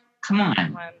like Come on.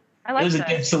 that one. I like It was a that.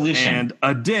 good solution. And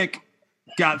a dick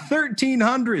got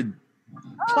 $1,300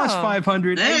 plus Oh.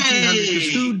 $500, $1,800. Because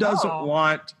who doesn't Oh.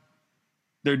 want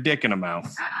their dick in a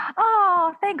mouth?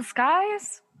 Oh, thanks,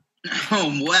 guys.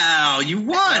 Oh, wow. You won,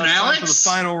 Now it's time Alex. for the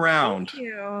final round. Thank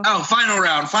you. Oh, final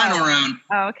round.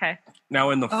 Oh, okay. Now,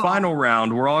 in the final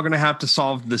round, we're all going to have to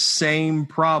solve the same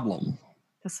problem.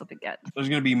 This will be good. There's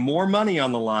going to be more money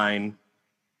on the line,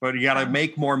 but you got to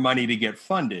make more money to get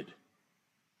funded.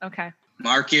 Okay.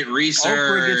 Market research.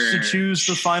 Oprah gets to choose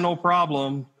the final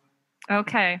problem.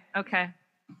 Okay. I'll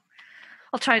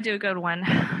try to do a good one.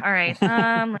 All right.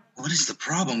 What is the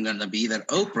problem going to be that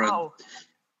Oprah... Oh,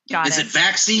 got is it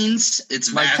vaccines?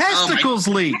 It's My testicles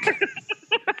leak.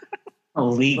 The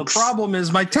Leaks. problem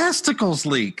is my testicles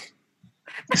leak.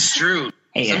 It's true.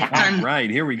 Hey, it Sometimes- Right,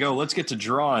 here we go. Let's get to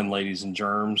drawing, ladies and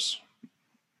germs.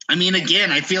 I mean,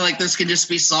 again, I feel like this can just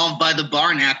be solved by the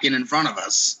bar napkin in front of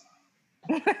us.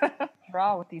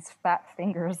 Draw with these fat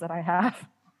fingers that I have.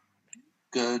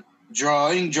 Good.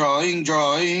 Drawing.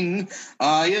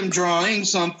 I am drawing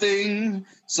something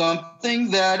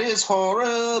that is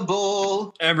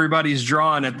horrible. Everybody's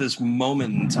drawing at this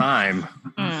moment in time.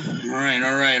 All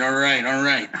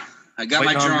right. I got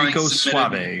my Waiting on drawing Rico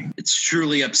submitted. Suave. It's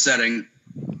truly upsetting.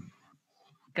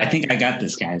 I think I got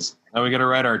this, guys. Now we got to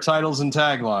write our titles and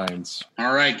taglines.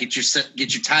 All right, get your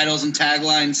titles and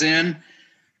taglines in.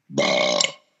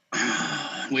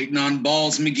 Waiting on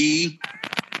Balls McGee.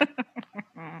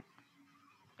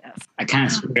 yes. I kind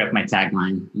of screwed up my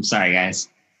tagline. I'm sorry, guys.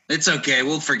 It's okay.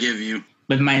 We'll forgive you.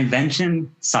 But my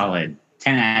invention, solid.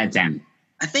 10 out of 10.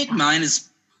 I think mine is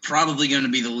probably going to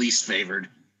be the least favored.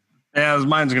 Yeah,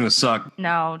 mine's going to suck.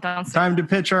 No, don't say Time to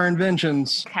pitch our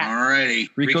inventions. cat. All righty.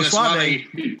 Rico Suave.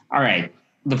 All right.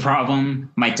 The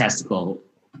problem, my testicle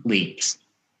leaks.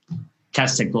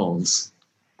 Testicles.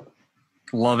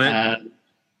 Love it. I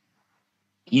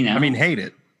mean, hate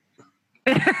it.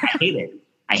 I hate it.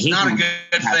 I hate Not a when good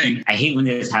this happens. thing. I hate when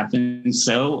this happens.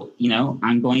 So,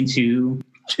 I'm going to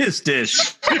Just dish.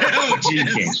 Oh,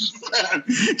 Just dish.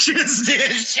 Just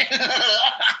dish.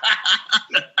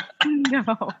 No.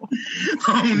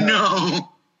 Oh, no.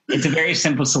 It's a very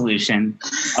simple solution.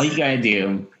 All you gotta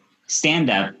do, stand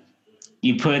up.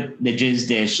 You put the jizz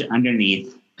dish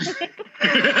underneath.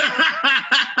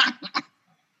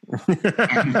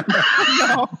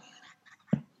 No.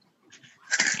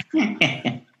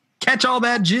 Catch all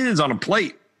that jizz on a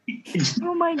plate.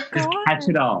 Oh my Just god. catch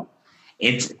it all.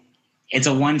 It's It's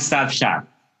a one-stop shop.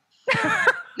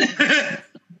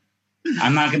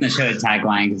 I'm not going to show the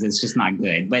tagline because it's just not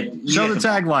good. But show the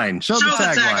tagline. Show the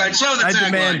tagline. Show the tagline. I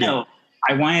demand it.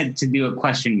 I wanted to do a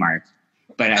question mark,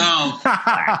 but backslash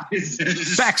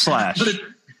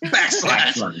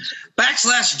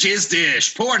jizz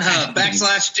dish. Pornhub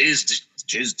backslash jizz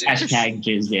dish. Hashtag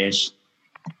jizz dish.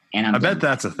 And I bet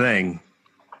that's a thing.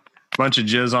 Bunch of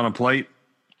jizz on a plate.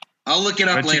 I'll look it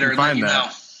up later and let you know.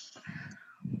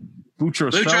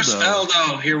 Boutros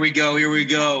Feldo. Here we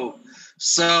go.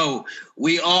 So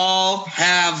we all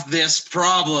have this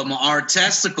problem. Our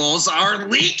testicles are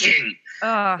leaking.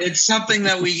 It's something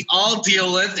that we all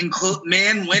deal with, include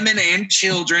men, women, and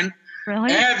children.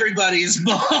 Really? Everybody's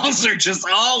balls are just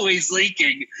always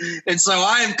leaking. And so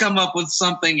I have come up with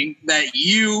something that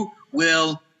you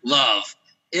will love.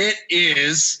 It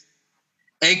is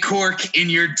a cork in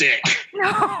your dick.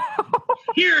 No.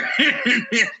 Here,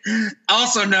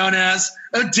 also known as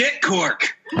a dick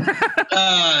cork.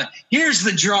 Here's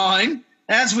the drawing.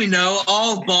 As we know,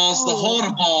 all balls, the whole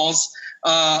of balls,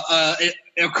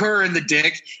 occur in the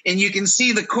dick, and you can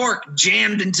see the cork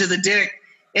jammed into the dick,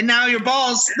 and now your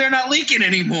balls, they're not leaking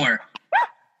anymore.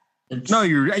 No,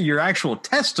 your actual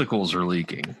testicles are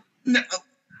leaking. No,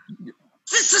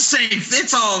 it's the same.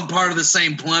 It's all part of the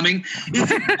same plumbing.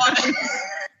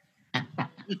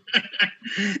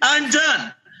 I'm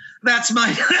done. That's my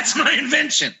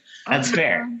invention. That's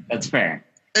fair.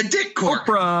 A dick cork.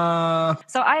 Oprah.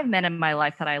 So I have men in my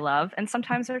life that I love, and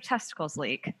sometimes their testicles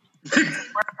leak. It's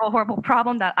a horrible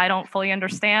problem that I don't fully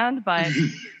understand, but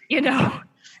it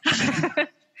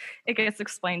gets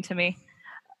explained to me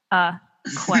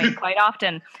quite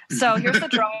often. So here's the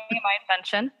drawing of my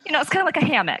invention. It's kind of like a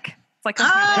hammock. It's like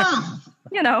kind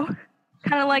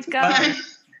of like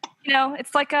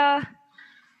it's like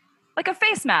a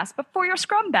face mask, but for your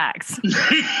scrum bags.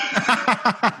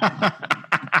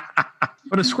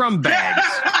 What a scrum bags,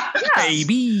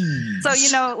 baby. So you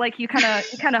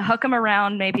kind of hook them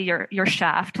around maybe your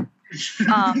shaft, and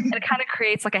it kind of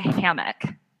creates like a hammock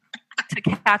to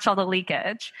catch all the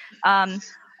leakage.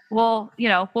 We'll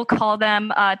call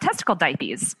them testicle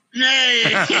diapers.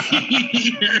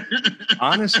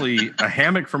 Honestly, a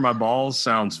hammock for my balls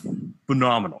sounds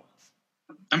phenomenal.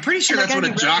 I'm pretty sure that's what a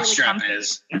jockstrap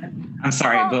is. I'm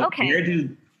sorry, but okay.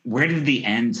 Where do the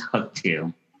ends hook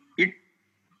to?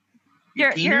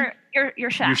 Your shaft.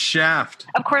 Your shaft.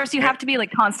 Of course, you have to be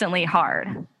like constantly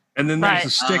hard. And then there's a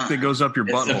stick that goes up your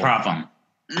butthole. That's the problem.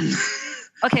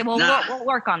 Okay, well, we'll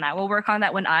work on that. We'll work on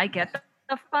that when I get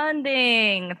the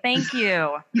funding. Thank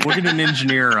you. We'll get an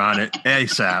engineer on it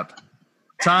ASAP.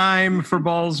 Time for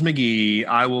Balls McGee.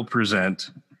 I will present.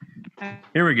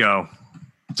 Here we go.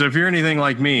 So if you're anything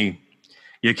like me,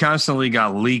 you constantly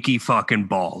got leaky fucking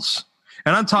balls.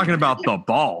 And I'm talking about the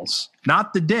balls,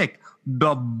 not the dick.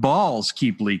 The balls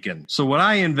keep leaking. So what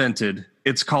I invented,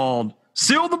 it's called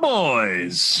Seal the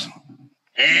Boys.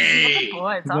 Hey.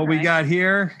 What we got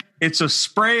here, it's a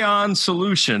spray-on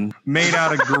solution made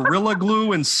out of Gorilla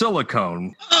Glue and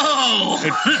silicone. Oh!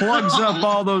 It plugs up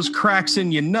all those cracks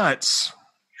in your nuts.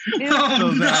 So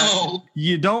that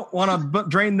you don't want to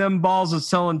drain them balls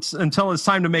until it's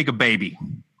time to make a baby.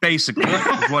 Basically,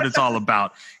 is what it's all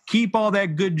about. Keep all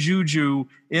that good juju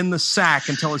in the sack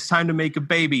until it's time to make a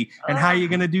baby. And how are you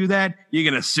going to do that? You're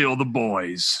going to seal the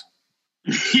boys.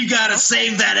 You got to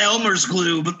save that Elmer's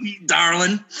glue,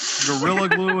 darling. Gorilla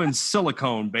Glue and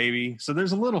silicone, baby. So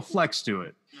there's a little flex to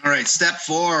it. All right, step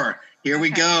 4. Here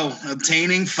we go.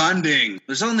 Obtaining funding.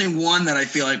 There's only one that I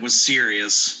feel like was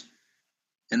serious,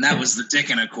 and that was the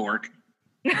dick in a cork.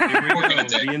 Here we go.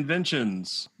 The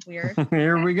inventions. Weird.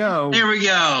 Here we go. Here we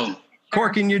go.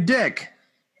 Cork in your dick.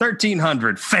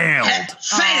 1,300. Failed.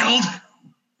 Failed?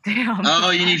 Damn.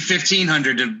 Oh, you need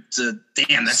 1,500 to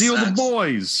damn, that Seal sucks. the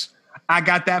boys. I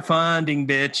got that funding,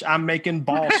 bitch. I'm making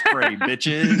ball spray,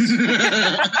 bitches.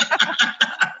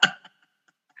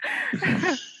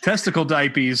 Testicle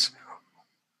diapers.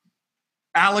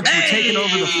 Alex, we're taking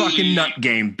over the fucking nut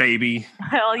game, baby.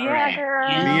 Hell yeah, girl.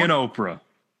 Me and Oprah.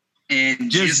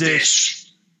 And Jizz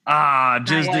Dish.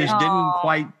 Jizz Dish didn't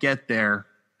quite get there.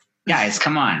 Guys,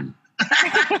 come on.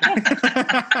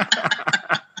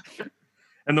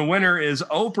 And the winner is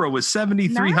Oprah with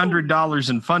 $7,300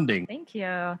 in funding. Thank you.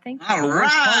 All The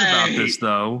worst part about this,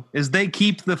 though, is they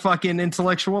keep the fucking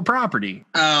intellectual property.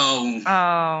 Oh.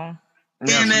 Oh.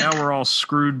 Yeah, so now we're all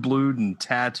screwed, blued, and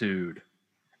tattooed.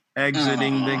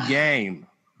 Exiting the game.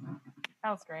 That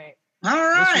was great. All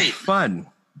This right. was fun.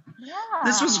 Yeah.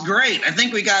 This was great. I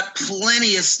think we got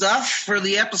plenty of stuff for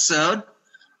the episode.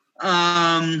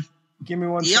 Give me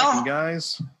one second,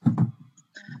 guys.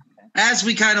 as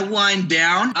we kind of wind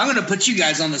down, I'm going to put you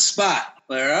guys on the spot.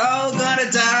 We're all gonna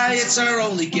die, it's our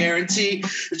only guarantee.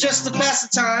 Just to pass the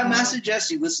time, I suggest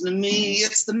you listen to me.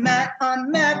 It's the Matt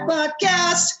on Matt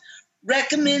podcast.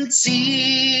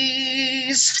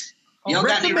 Recommendees.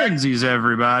 Recommendees,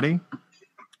 everybody.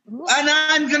 And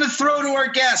I'm going to throw to our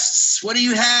guests. What do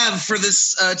you have for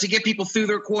this to get people through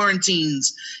their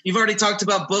quarantines? You've already talked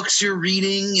about books you're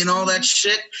reading and all that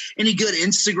shit. Any good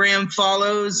Instagram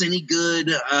follows? Any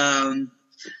good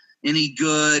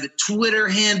Twitter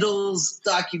handles,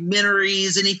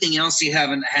 documentaries, anything else you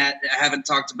haven't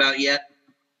talked about yet?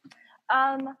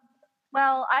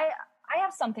 Well, I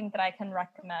have something that I can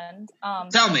recommend.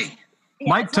 Tell me.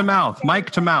 Yeah, Mic to mouth. Oh,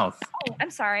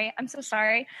 I'm sorry. I'm so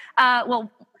sorry.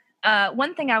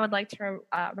 One thing I would like to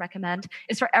recommend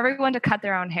is for everyone to cut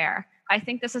their own hair. I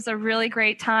think this is a really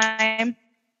great time.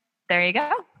 There you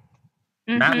go.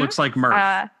 Mm-hmm. Matt looks like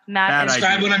Murph. Matt,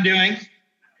 describe what I'm doing.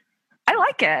 I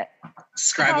like it.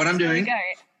 Describe what I'm doing. Really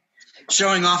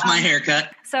showing off my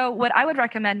haircut. So what I would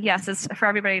recommend, yes, is for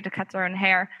everybody to cut their own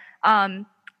hair.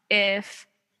 If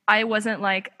I wasn't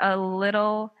like a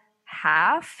little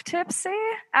half tipsy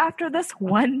after this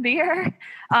one beer,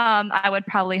 I would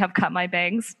probably have cut my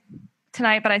bangs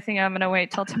tonight, but I think I'm going to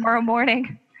wait till tomorrow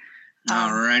morning.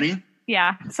 Alrighty.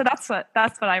 Yeah, so that's what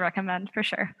I recommend for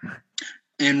sure.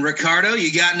 And Ricardo,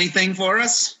 you got anything for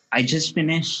us? I just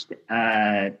finished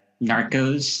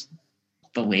Narcos,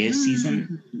 the latest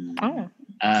season. Oh,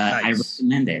 nice. I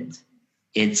recommend it.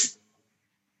 It's,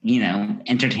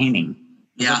 entertaining.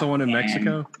 Is that the one in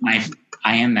Mexico?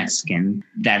 I am Mexican.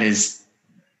 That is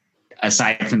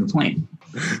aside from the point.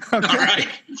 Okay. All right.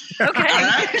 Okay. All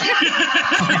right.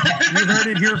 You heard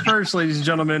it here first, ladies and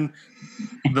gentlemen.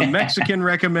 The Mexican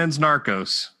recommends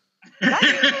Narcos.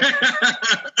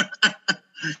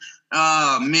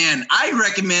 Oh, man. I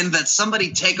recommend that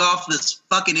somebody take off this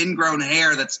fucking ingrown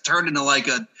hair that's turned into like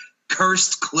a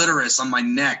cursed clitoris on my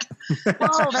neck.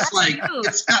 That's like cute.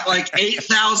 It's got like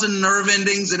 8,000 nerve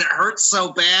endings and it hurts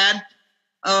so bad.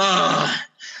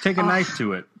 Take a knife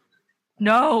to it.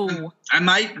 No.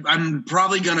 I'm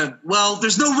probably gonna. Well,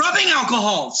 there's no rubbing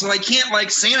alcohol, so I can't like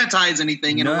sanitize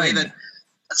anything in a way that.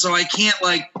 So I can't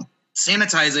like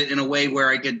sanitize it in a way where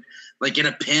I could like get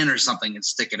a pin or something and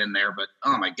stick it in there. But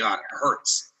oh my god, it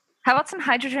hurts. How about some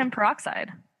hydrogen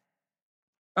peroxide?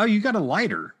 Oh, you got a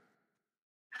lighter.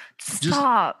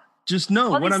 Stop. Just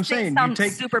know what I'm saying.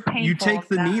 You take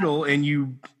the needle and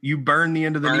you burn the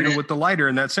end of the needle with the lighter,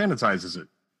 and that sanitizes it.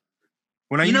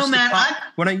 When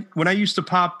I used to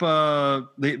pop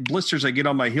the blisters I get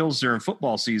on my heels during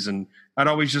football season, I'd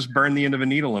always just burn the end of a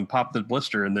needle and pop the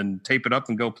blister and then tape it up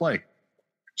and go play.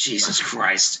 Jesus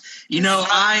Christ.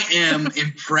 I am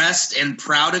impressed and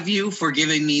proud of you for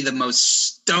giving me the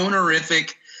most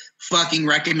stonerific fucking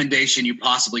recommendation you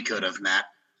possibly could have, Matt.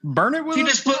 Burn it with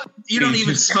you don't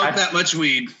even smoke that much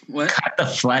weed. What? Cut the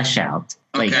flesh out.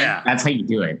 Like, that's how you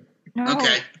do it. No,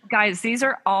 okay. Guys, these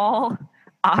are all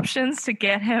options to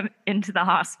get him into the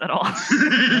hospital.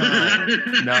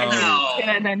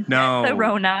 No. The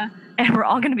Rona, and we're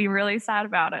all going to be really sad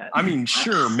about it. I mean,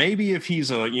 sure, maybe if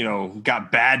he's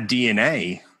got bad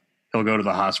DNA, he'll go to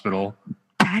the hospital.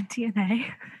 Bad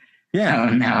DNA? Yeah.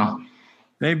 Oh, no.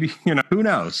 Maybe, who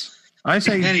knows? I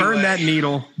say burn that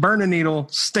needle, burn a needle,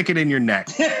 stick it in your neck.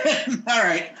 All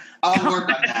right. I'll work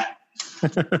on that.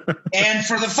 And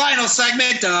for the final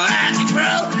segment, don't at me,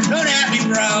 bro. Don't at me,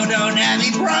 bro. Don't at me,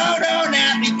 bro. Don't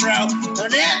at me, bro.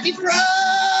 Don't at me, bro.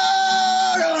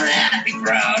 Don't at me,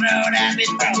 bro. Don't at me,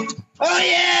 bro. Oh,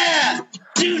 yeah.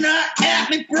 Do not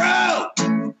at me, bro.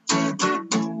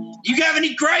 You got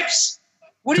any gripes?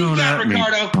 What do you got,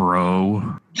 Ricardo?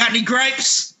 Bro. Got any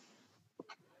gripes?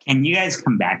 Can you guys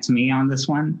come back to me on this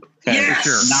one? Yes.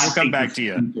 Sure. We'll come back to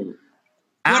you.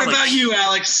 What about you,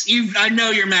 Alex? I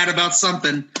know you're mad about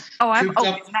something. Oh, I'm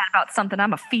always mad about something.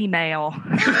 I'm a female.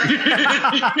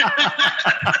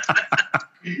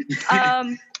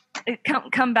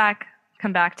 Come back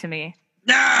to me.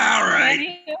 All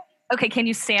right. Okay, can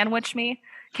you sandwich me?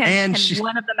 Can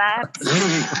one of the mats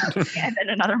and then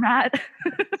another mat?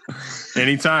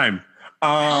 Anytime.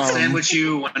 I'll sandwich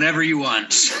you whenever you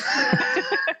want.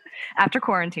 After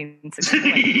quarantine.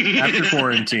 After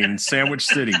quarantine, Sandwich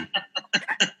City.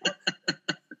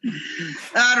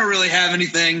 I don't really have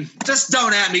anything. Just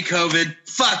don't at me, COVID.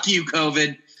 Fuck you,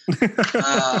 COVID.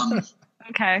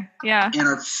 Okay, yeah.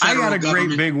 I got a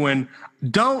great big one.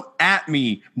 Don't at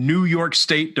me, New York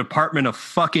State Department of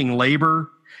fucking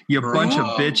Labor. You bunch of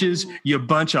bitches, you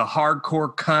bunch of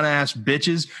hardcore cunt-ass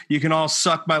bitches. You can all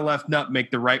suck my left nut,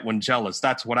 make the right one jealous.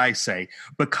 That's what I say.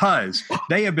 Because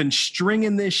they have been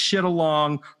stringing this shit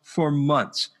along for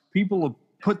months. People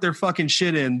put their fucking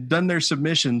shit in, done their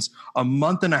submissions a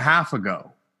month and a half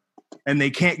ago, and they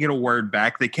can't get a word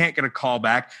back. They can't get a call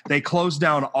back. They closed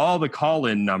down all the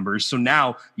call-in numbers, so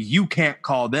now you can't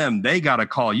call them. They got to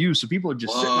call you. So people are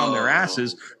just sitting on their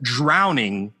asses,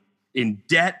 drowning in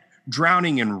debt,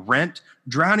 drowning in rent,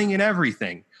 drowning in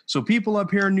everything. So people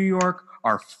up here in New York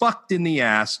are fucked in the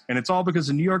ass, and it's all because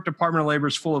the New York Department of Labor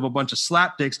is full of a bunch of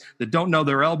slapdicks that don't know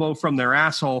their elbow from their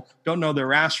asshole, don't know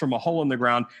their ass from a hole in the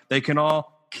ground. They can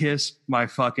all kiss my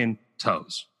fucking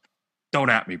toes. Don't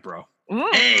at me, bro. Ooh.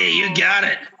 Hey, you got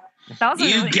it.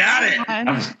 You got it. That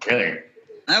was good.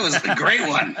 That was a great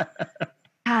one.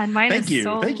 God, mine Thank is you.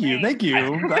 so Thank you. lame. Thank you.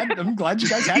 I'm glad you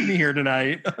guys had me here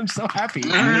tonight. I'm so happy.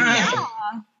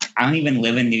 I don't even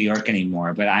live in New York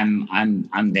anymore, but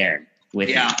I'm there with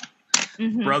you.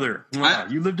 Mm-hmm. Brother, wow,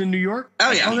 you lived in New York?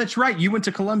 Oh, yeah. Oh, that's right. You went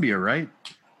to Columbia, right?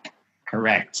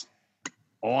 Correct.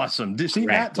 Awesome. See,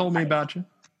 Matt told me about you.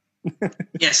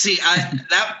 Yeah, see,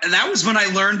 that was when I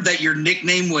learned that your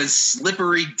nickname was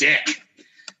Slippery Dick.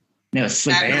 No,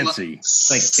 Slick Fancy.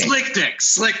 Slick Dick.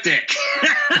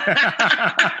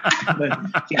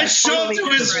 I showed up to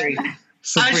his.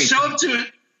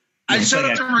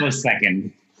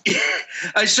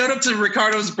 I showed up to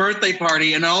Ricardo's birthday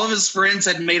party, and all of his friends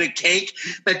had made a cake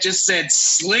that just said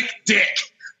 "Slick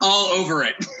Dick" all over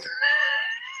it.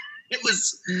 It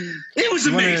was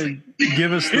amazing.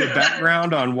 Give us the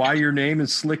background on why your name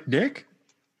is Slick Dick?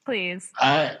 Please.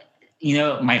 My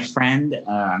friend,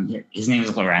 his name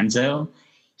is Lorenzo.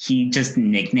 He just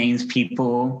nicknames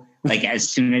people like as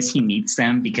soon as he meets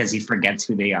them because he forgets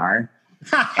who they are.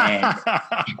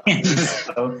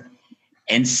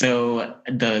 And so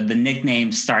the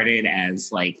nickname started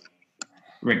as like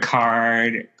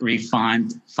Ricard,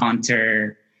 Refont,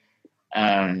 Fonter,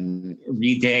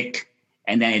 Redick,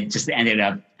 and then it just ended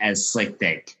up as Slick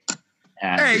Dick.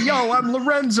 Hey, yo, I'm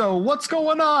Lorenzo. What's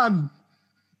going on?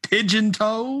 Pigeon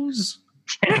toes?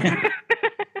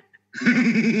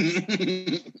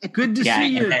 Good to see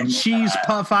you, then, cheese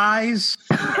puff eyes.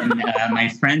 And my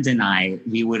friends and I,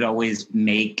 we would always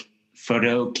make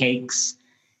photo cakes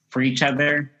for each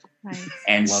other. Nice.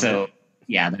 And Love so, it.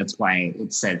 yeah, that's why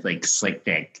it said like Slick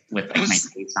Dick with like my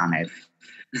face on it.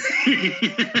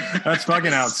 That's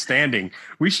fucking outstanding.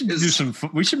 We should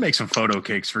we should make some photo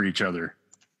cakes for each other.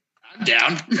 I'm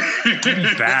down.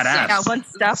 Badass. Yeah, one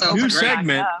step.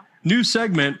 New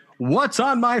segment. What's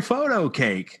on my photo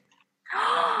cake?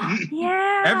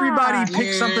 Yeah. Everybody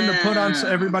pick something to put on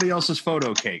everybody else's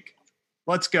photo cake.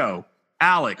 Let's go.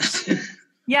 Alex.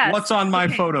 Yes. What's on my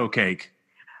photo cake?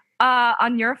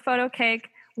 On your photo cake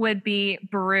would be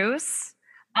Bruce.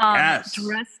 Yes.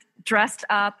 Dressed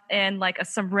up in like a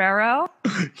sombrero.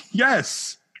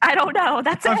 Yes. I don't know.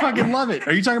 That's it. I fucking love it.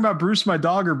 Are you talking about Bruce, my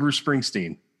dog, or Bruce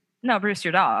Springsteen? No, Bruce,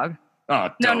 your dog. Oh,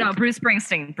 No, Bruce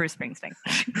Springsteen.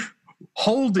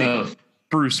 Holding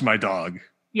Bruce, my dog.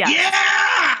 Yeah.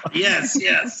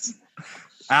 Yes.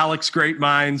 Alex, great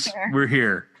minds. Sure. We're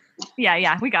here.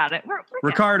 Yeah, we got it. We're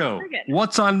Ricardo, good.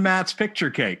 what's on Matt's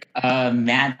picture cake?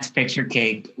 Matt's picture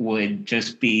cake would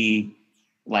just be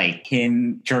like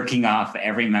him jerking off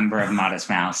every member of Modest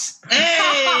Mouse.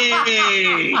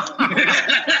 Hey!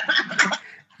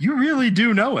 You really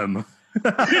do know him. Oh,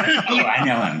 I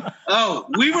know him. Oh,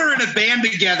 we were in a band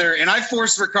together, and I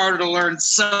forced Ricardo to learn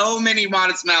so many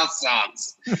Modest Mouse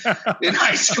songs in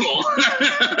high school.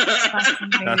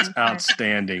 That's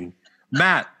outstanding.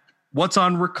 Matt, what's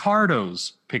on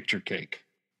Ricardo's picture cake?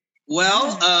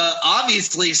 Well,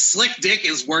 obviously, Slick Dick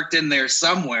is worked in there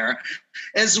somewhere,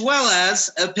 as well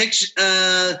as a picture.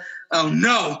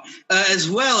 As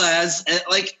well as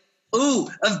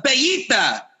of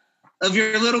Bellita, of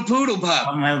your little poodle pup.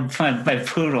 Oh, my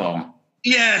poodle.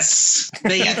 Yes,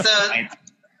 Bellita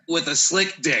with a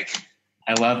slick dick.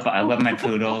 I love my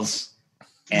poodles,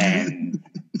 and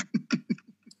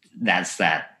that's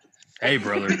that. Hey,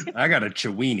 brother, I got a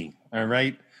Chiweenie. All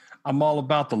right, I'm all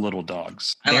about the little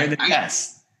dogs. They're the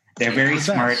best. They're very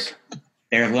smart.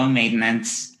 They're low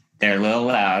maintenance. They're a little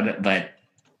loud, but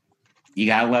you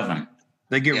gotta love them.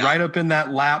 They get right up in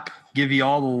that lap, give you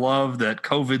all the love that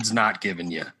COVID's not giving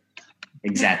you.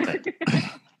 Exactly.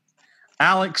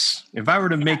 Alex, if I were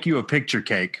to make you a picture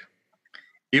cake,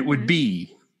 it would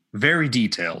be very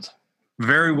detailed,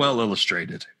 very well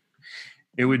illustrated.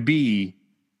 It would be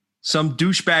some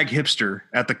douchebag hipster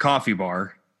at the coffee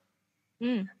bar,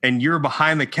 and you're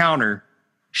behind the counter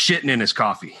shitting in his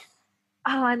coffee.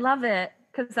 Oh, I love it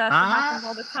because that's what happens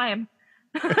all the time.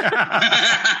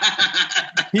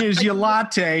 Here's your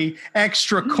latte,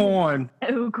 extra corn.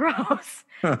 Ooh, gross.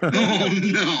 Oh,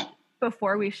 no.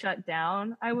 Before we shut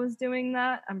down, I was doing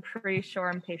that. I'm pretty sure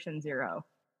I'm patient 0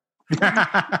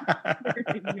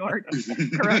 New York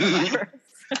coronavirus.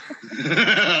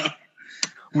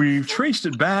 We've traced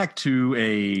it back to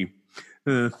a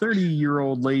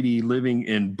 30-year-old lady living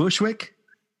in Bushwick.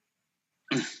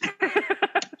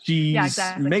 She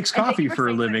makes coffee for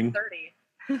a living.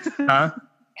 Huh?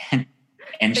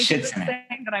 And shits in it.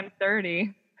 Saying that I'm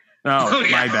 30. Oh,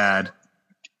 my bad.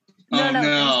 No,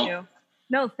 thank you.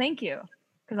 No, thank you.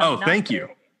 Thank you.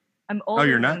 I'm older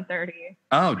you're not? than 30.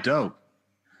 Oh, dope.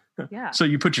 Yeah. So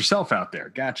you put yourself out there.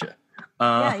 Gotcha.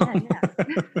 Yeah.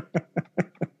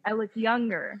 I look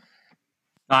younger.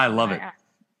 I love it.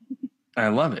 I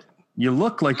love it. You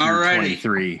look like you're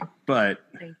 23, but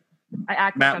I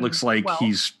act Matt like looks like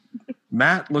 12.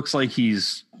 Matt looks like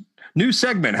he's new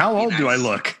segment. How old do I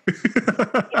look?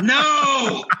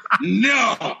 No.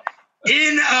 No.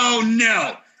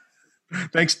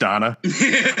 Thanks, Donna.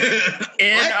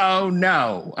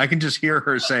 No. I can just hear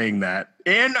her saying that.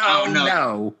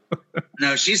 No.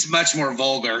 No, she's much more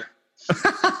vulgar.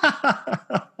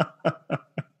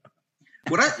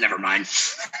 Never mind.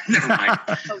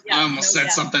 Oh, yeah, I almost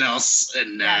said something else,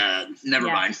 and never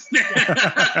mind.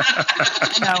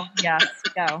 No, yes,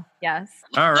 go, yes.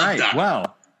 All right.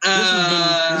 Well, this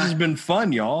has been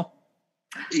fun, y'all.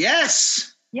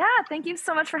 Yes. Yeah, thank you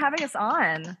so much for having us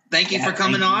on. Thank you for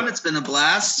coming on. It's been a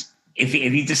blast. If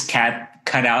you just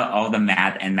cut out all the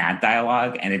Matt and Matt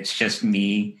dialogue and it's just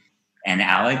me and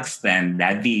Alex, then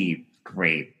that'd be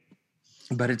great.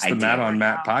 But it's the Matt on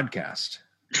Matt podcast.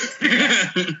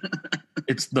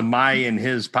 It's the My and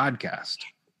His podcast.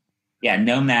 Yeah,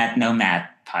 no Matt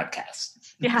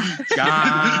podcast. Yeah.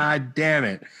 God damn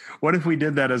it. What if we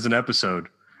did that as an episode?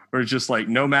 Where it's just like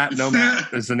no Matt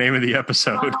is the name of the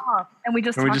episode. And we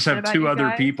just have two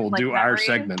other people do our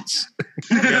segments.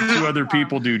 We have two other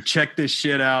people do check this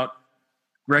shit out,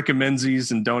 recommends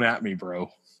these, and don't at me,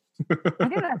 bro. I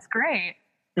think that's great.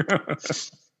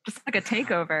 Just like a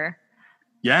takeover.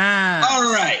 Yeah.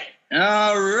 All right.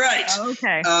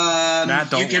 Okay. Matt,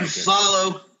 don't you can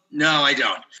follow. No, I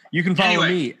don't. You can follow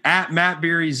me at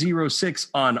MattBerry06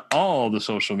 on all the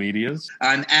social medias.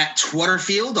 I'm at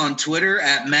Twutterfield on Twitter,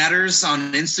 at Matters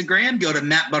on Instagram. Go to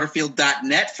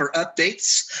mattbutterfield.net for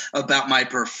updates about my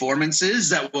performances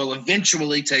that will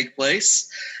eventually take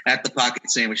place at the Pocket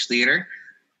Sandwich Theater.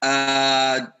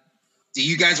 Do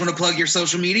you guys want to plug your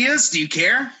social medias? Do you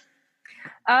care?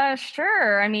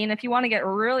 Sure. I mean, if you want to get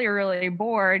really, really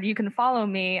bored, you can follow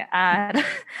me at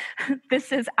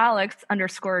this is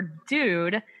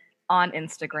Alex_dude on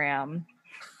Instagram.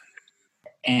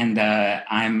 And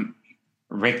I'm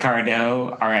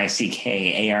Ricardo,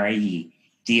 RICKAREDOUGH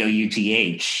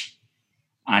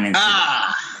on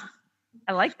Instagram.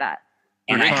 I like that.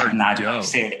 And I have not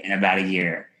posted in about a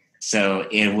year, so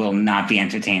it will not be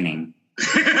entertaining.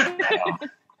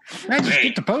 Man, just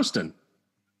get to posting.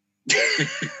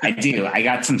 I do. I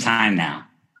got some time now.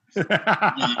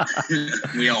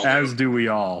 As do we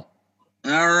all.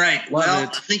 All right. I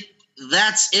think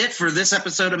that's it for this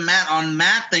episode of Matt on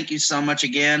Matt. Thank you so much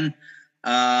again.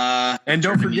 And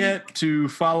don't forget to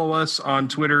follow us on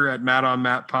Twitter at Matt on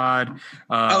Matt Pod.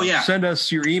 Send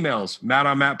us your emails,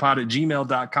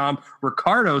 mattonmattpod@gmail.com.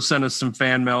 Ricardo sent us some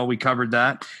fan mail. We covered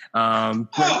that.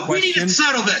 We need to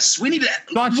settle this.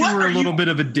 Thought you were a little bit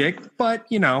of a dick, but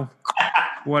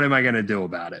what am I going to do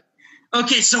about it?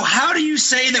 Okay, so how do you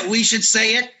say that we should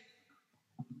say it?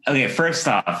 Okay, first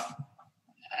off,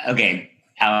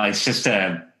 Alex, just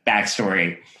a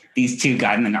backstory. These two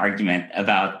got in an argument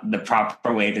about the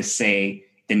proper way to say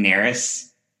Daenerys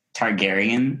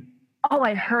Targaryen. Oh,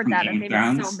 I heard that. It made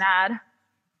me so mad.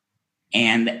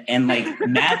 And like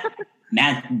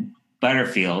Matt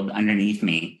Butterfield underneath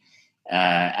me,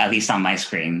 at least on my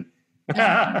screen,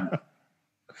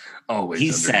 always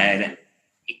he said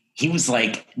he was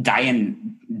like Daenerys.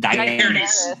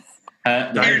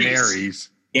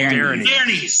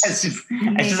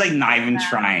 It's just like not even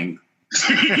trying.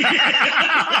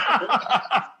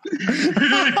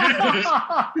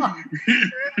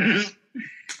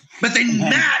 But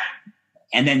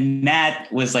then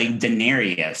Matt was like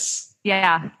Daenerys.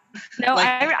 Yeah. No,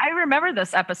 I remember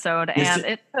this episode, and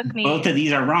it took me. Both of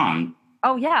these are wrong.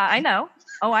 Oh yeah, I know.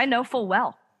 Oh, I know full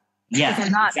well. Yeah,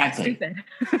 I'm not exactly. Stupid.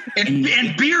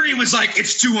 and Beery was like,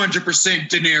 it's 200%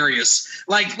 Daenerys.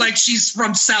 Like she's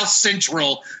from South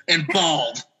Central and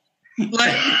bald.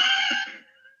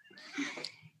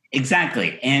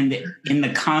 Exactly. And in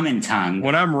the common tongue,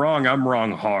 when I'm wrong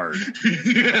hard.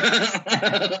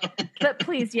 But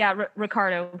please,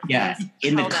 Ricardo. Please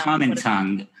in the common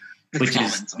tongue, which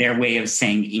is their way of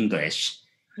saying English,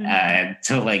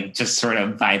 to like just sort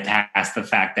of bypass the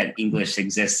fact that English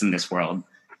exists in this world.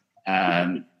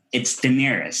 It's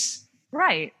Daenerys.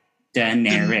 Right.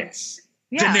 Daenerys.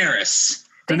 Yeah. Daenerys.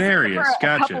 Daenerys, For a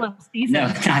couple gotcha. of seasons. No,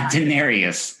 not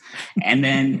Daenerys. And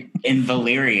then in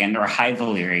Valyrian or High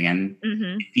Valyrian,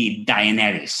 Mhm. it'd be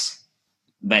Daenerys.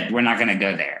 But we're not going to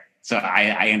go there. So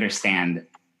I understand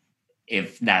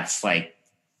if that's like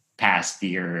past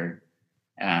your,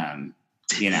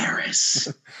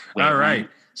 Daenerys. All right.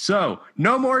 So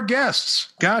no more guests.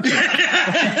 Gotcha.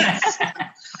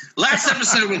 Last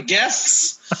episode with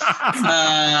guests.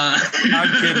 I'm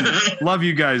kidding. Love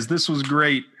you guys. This was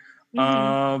great.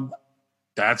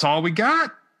 That's all we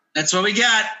got. That's what we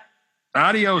got.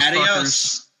 Adios, fuckers.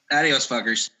 Adios. Adios,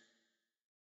 fuckers.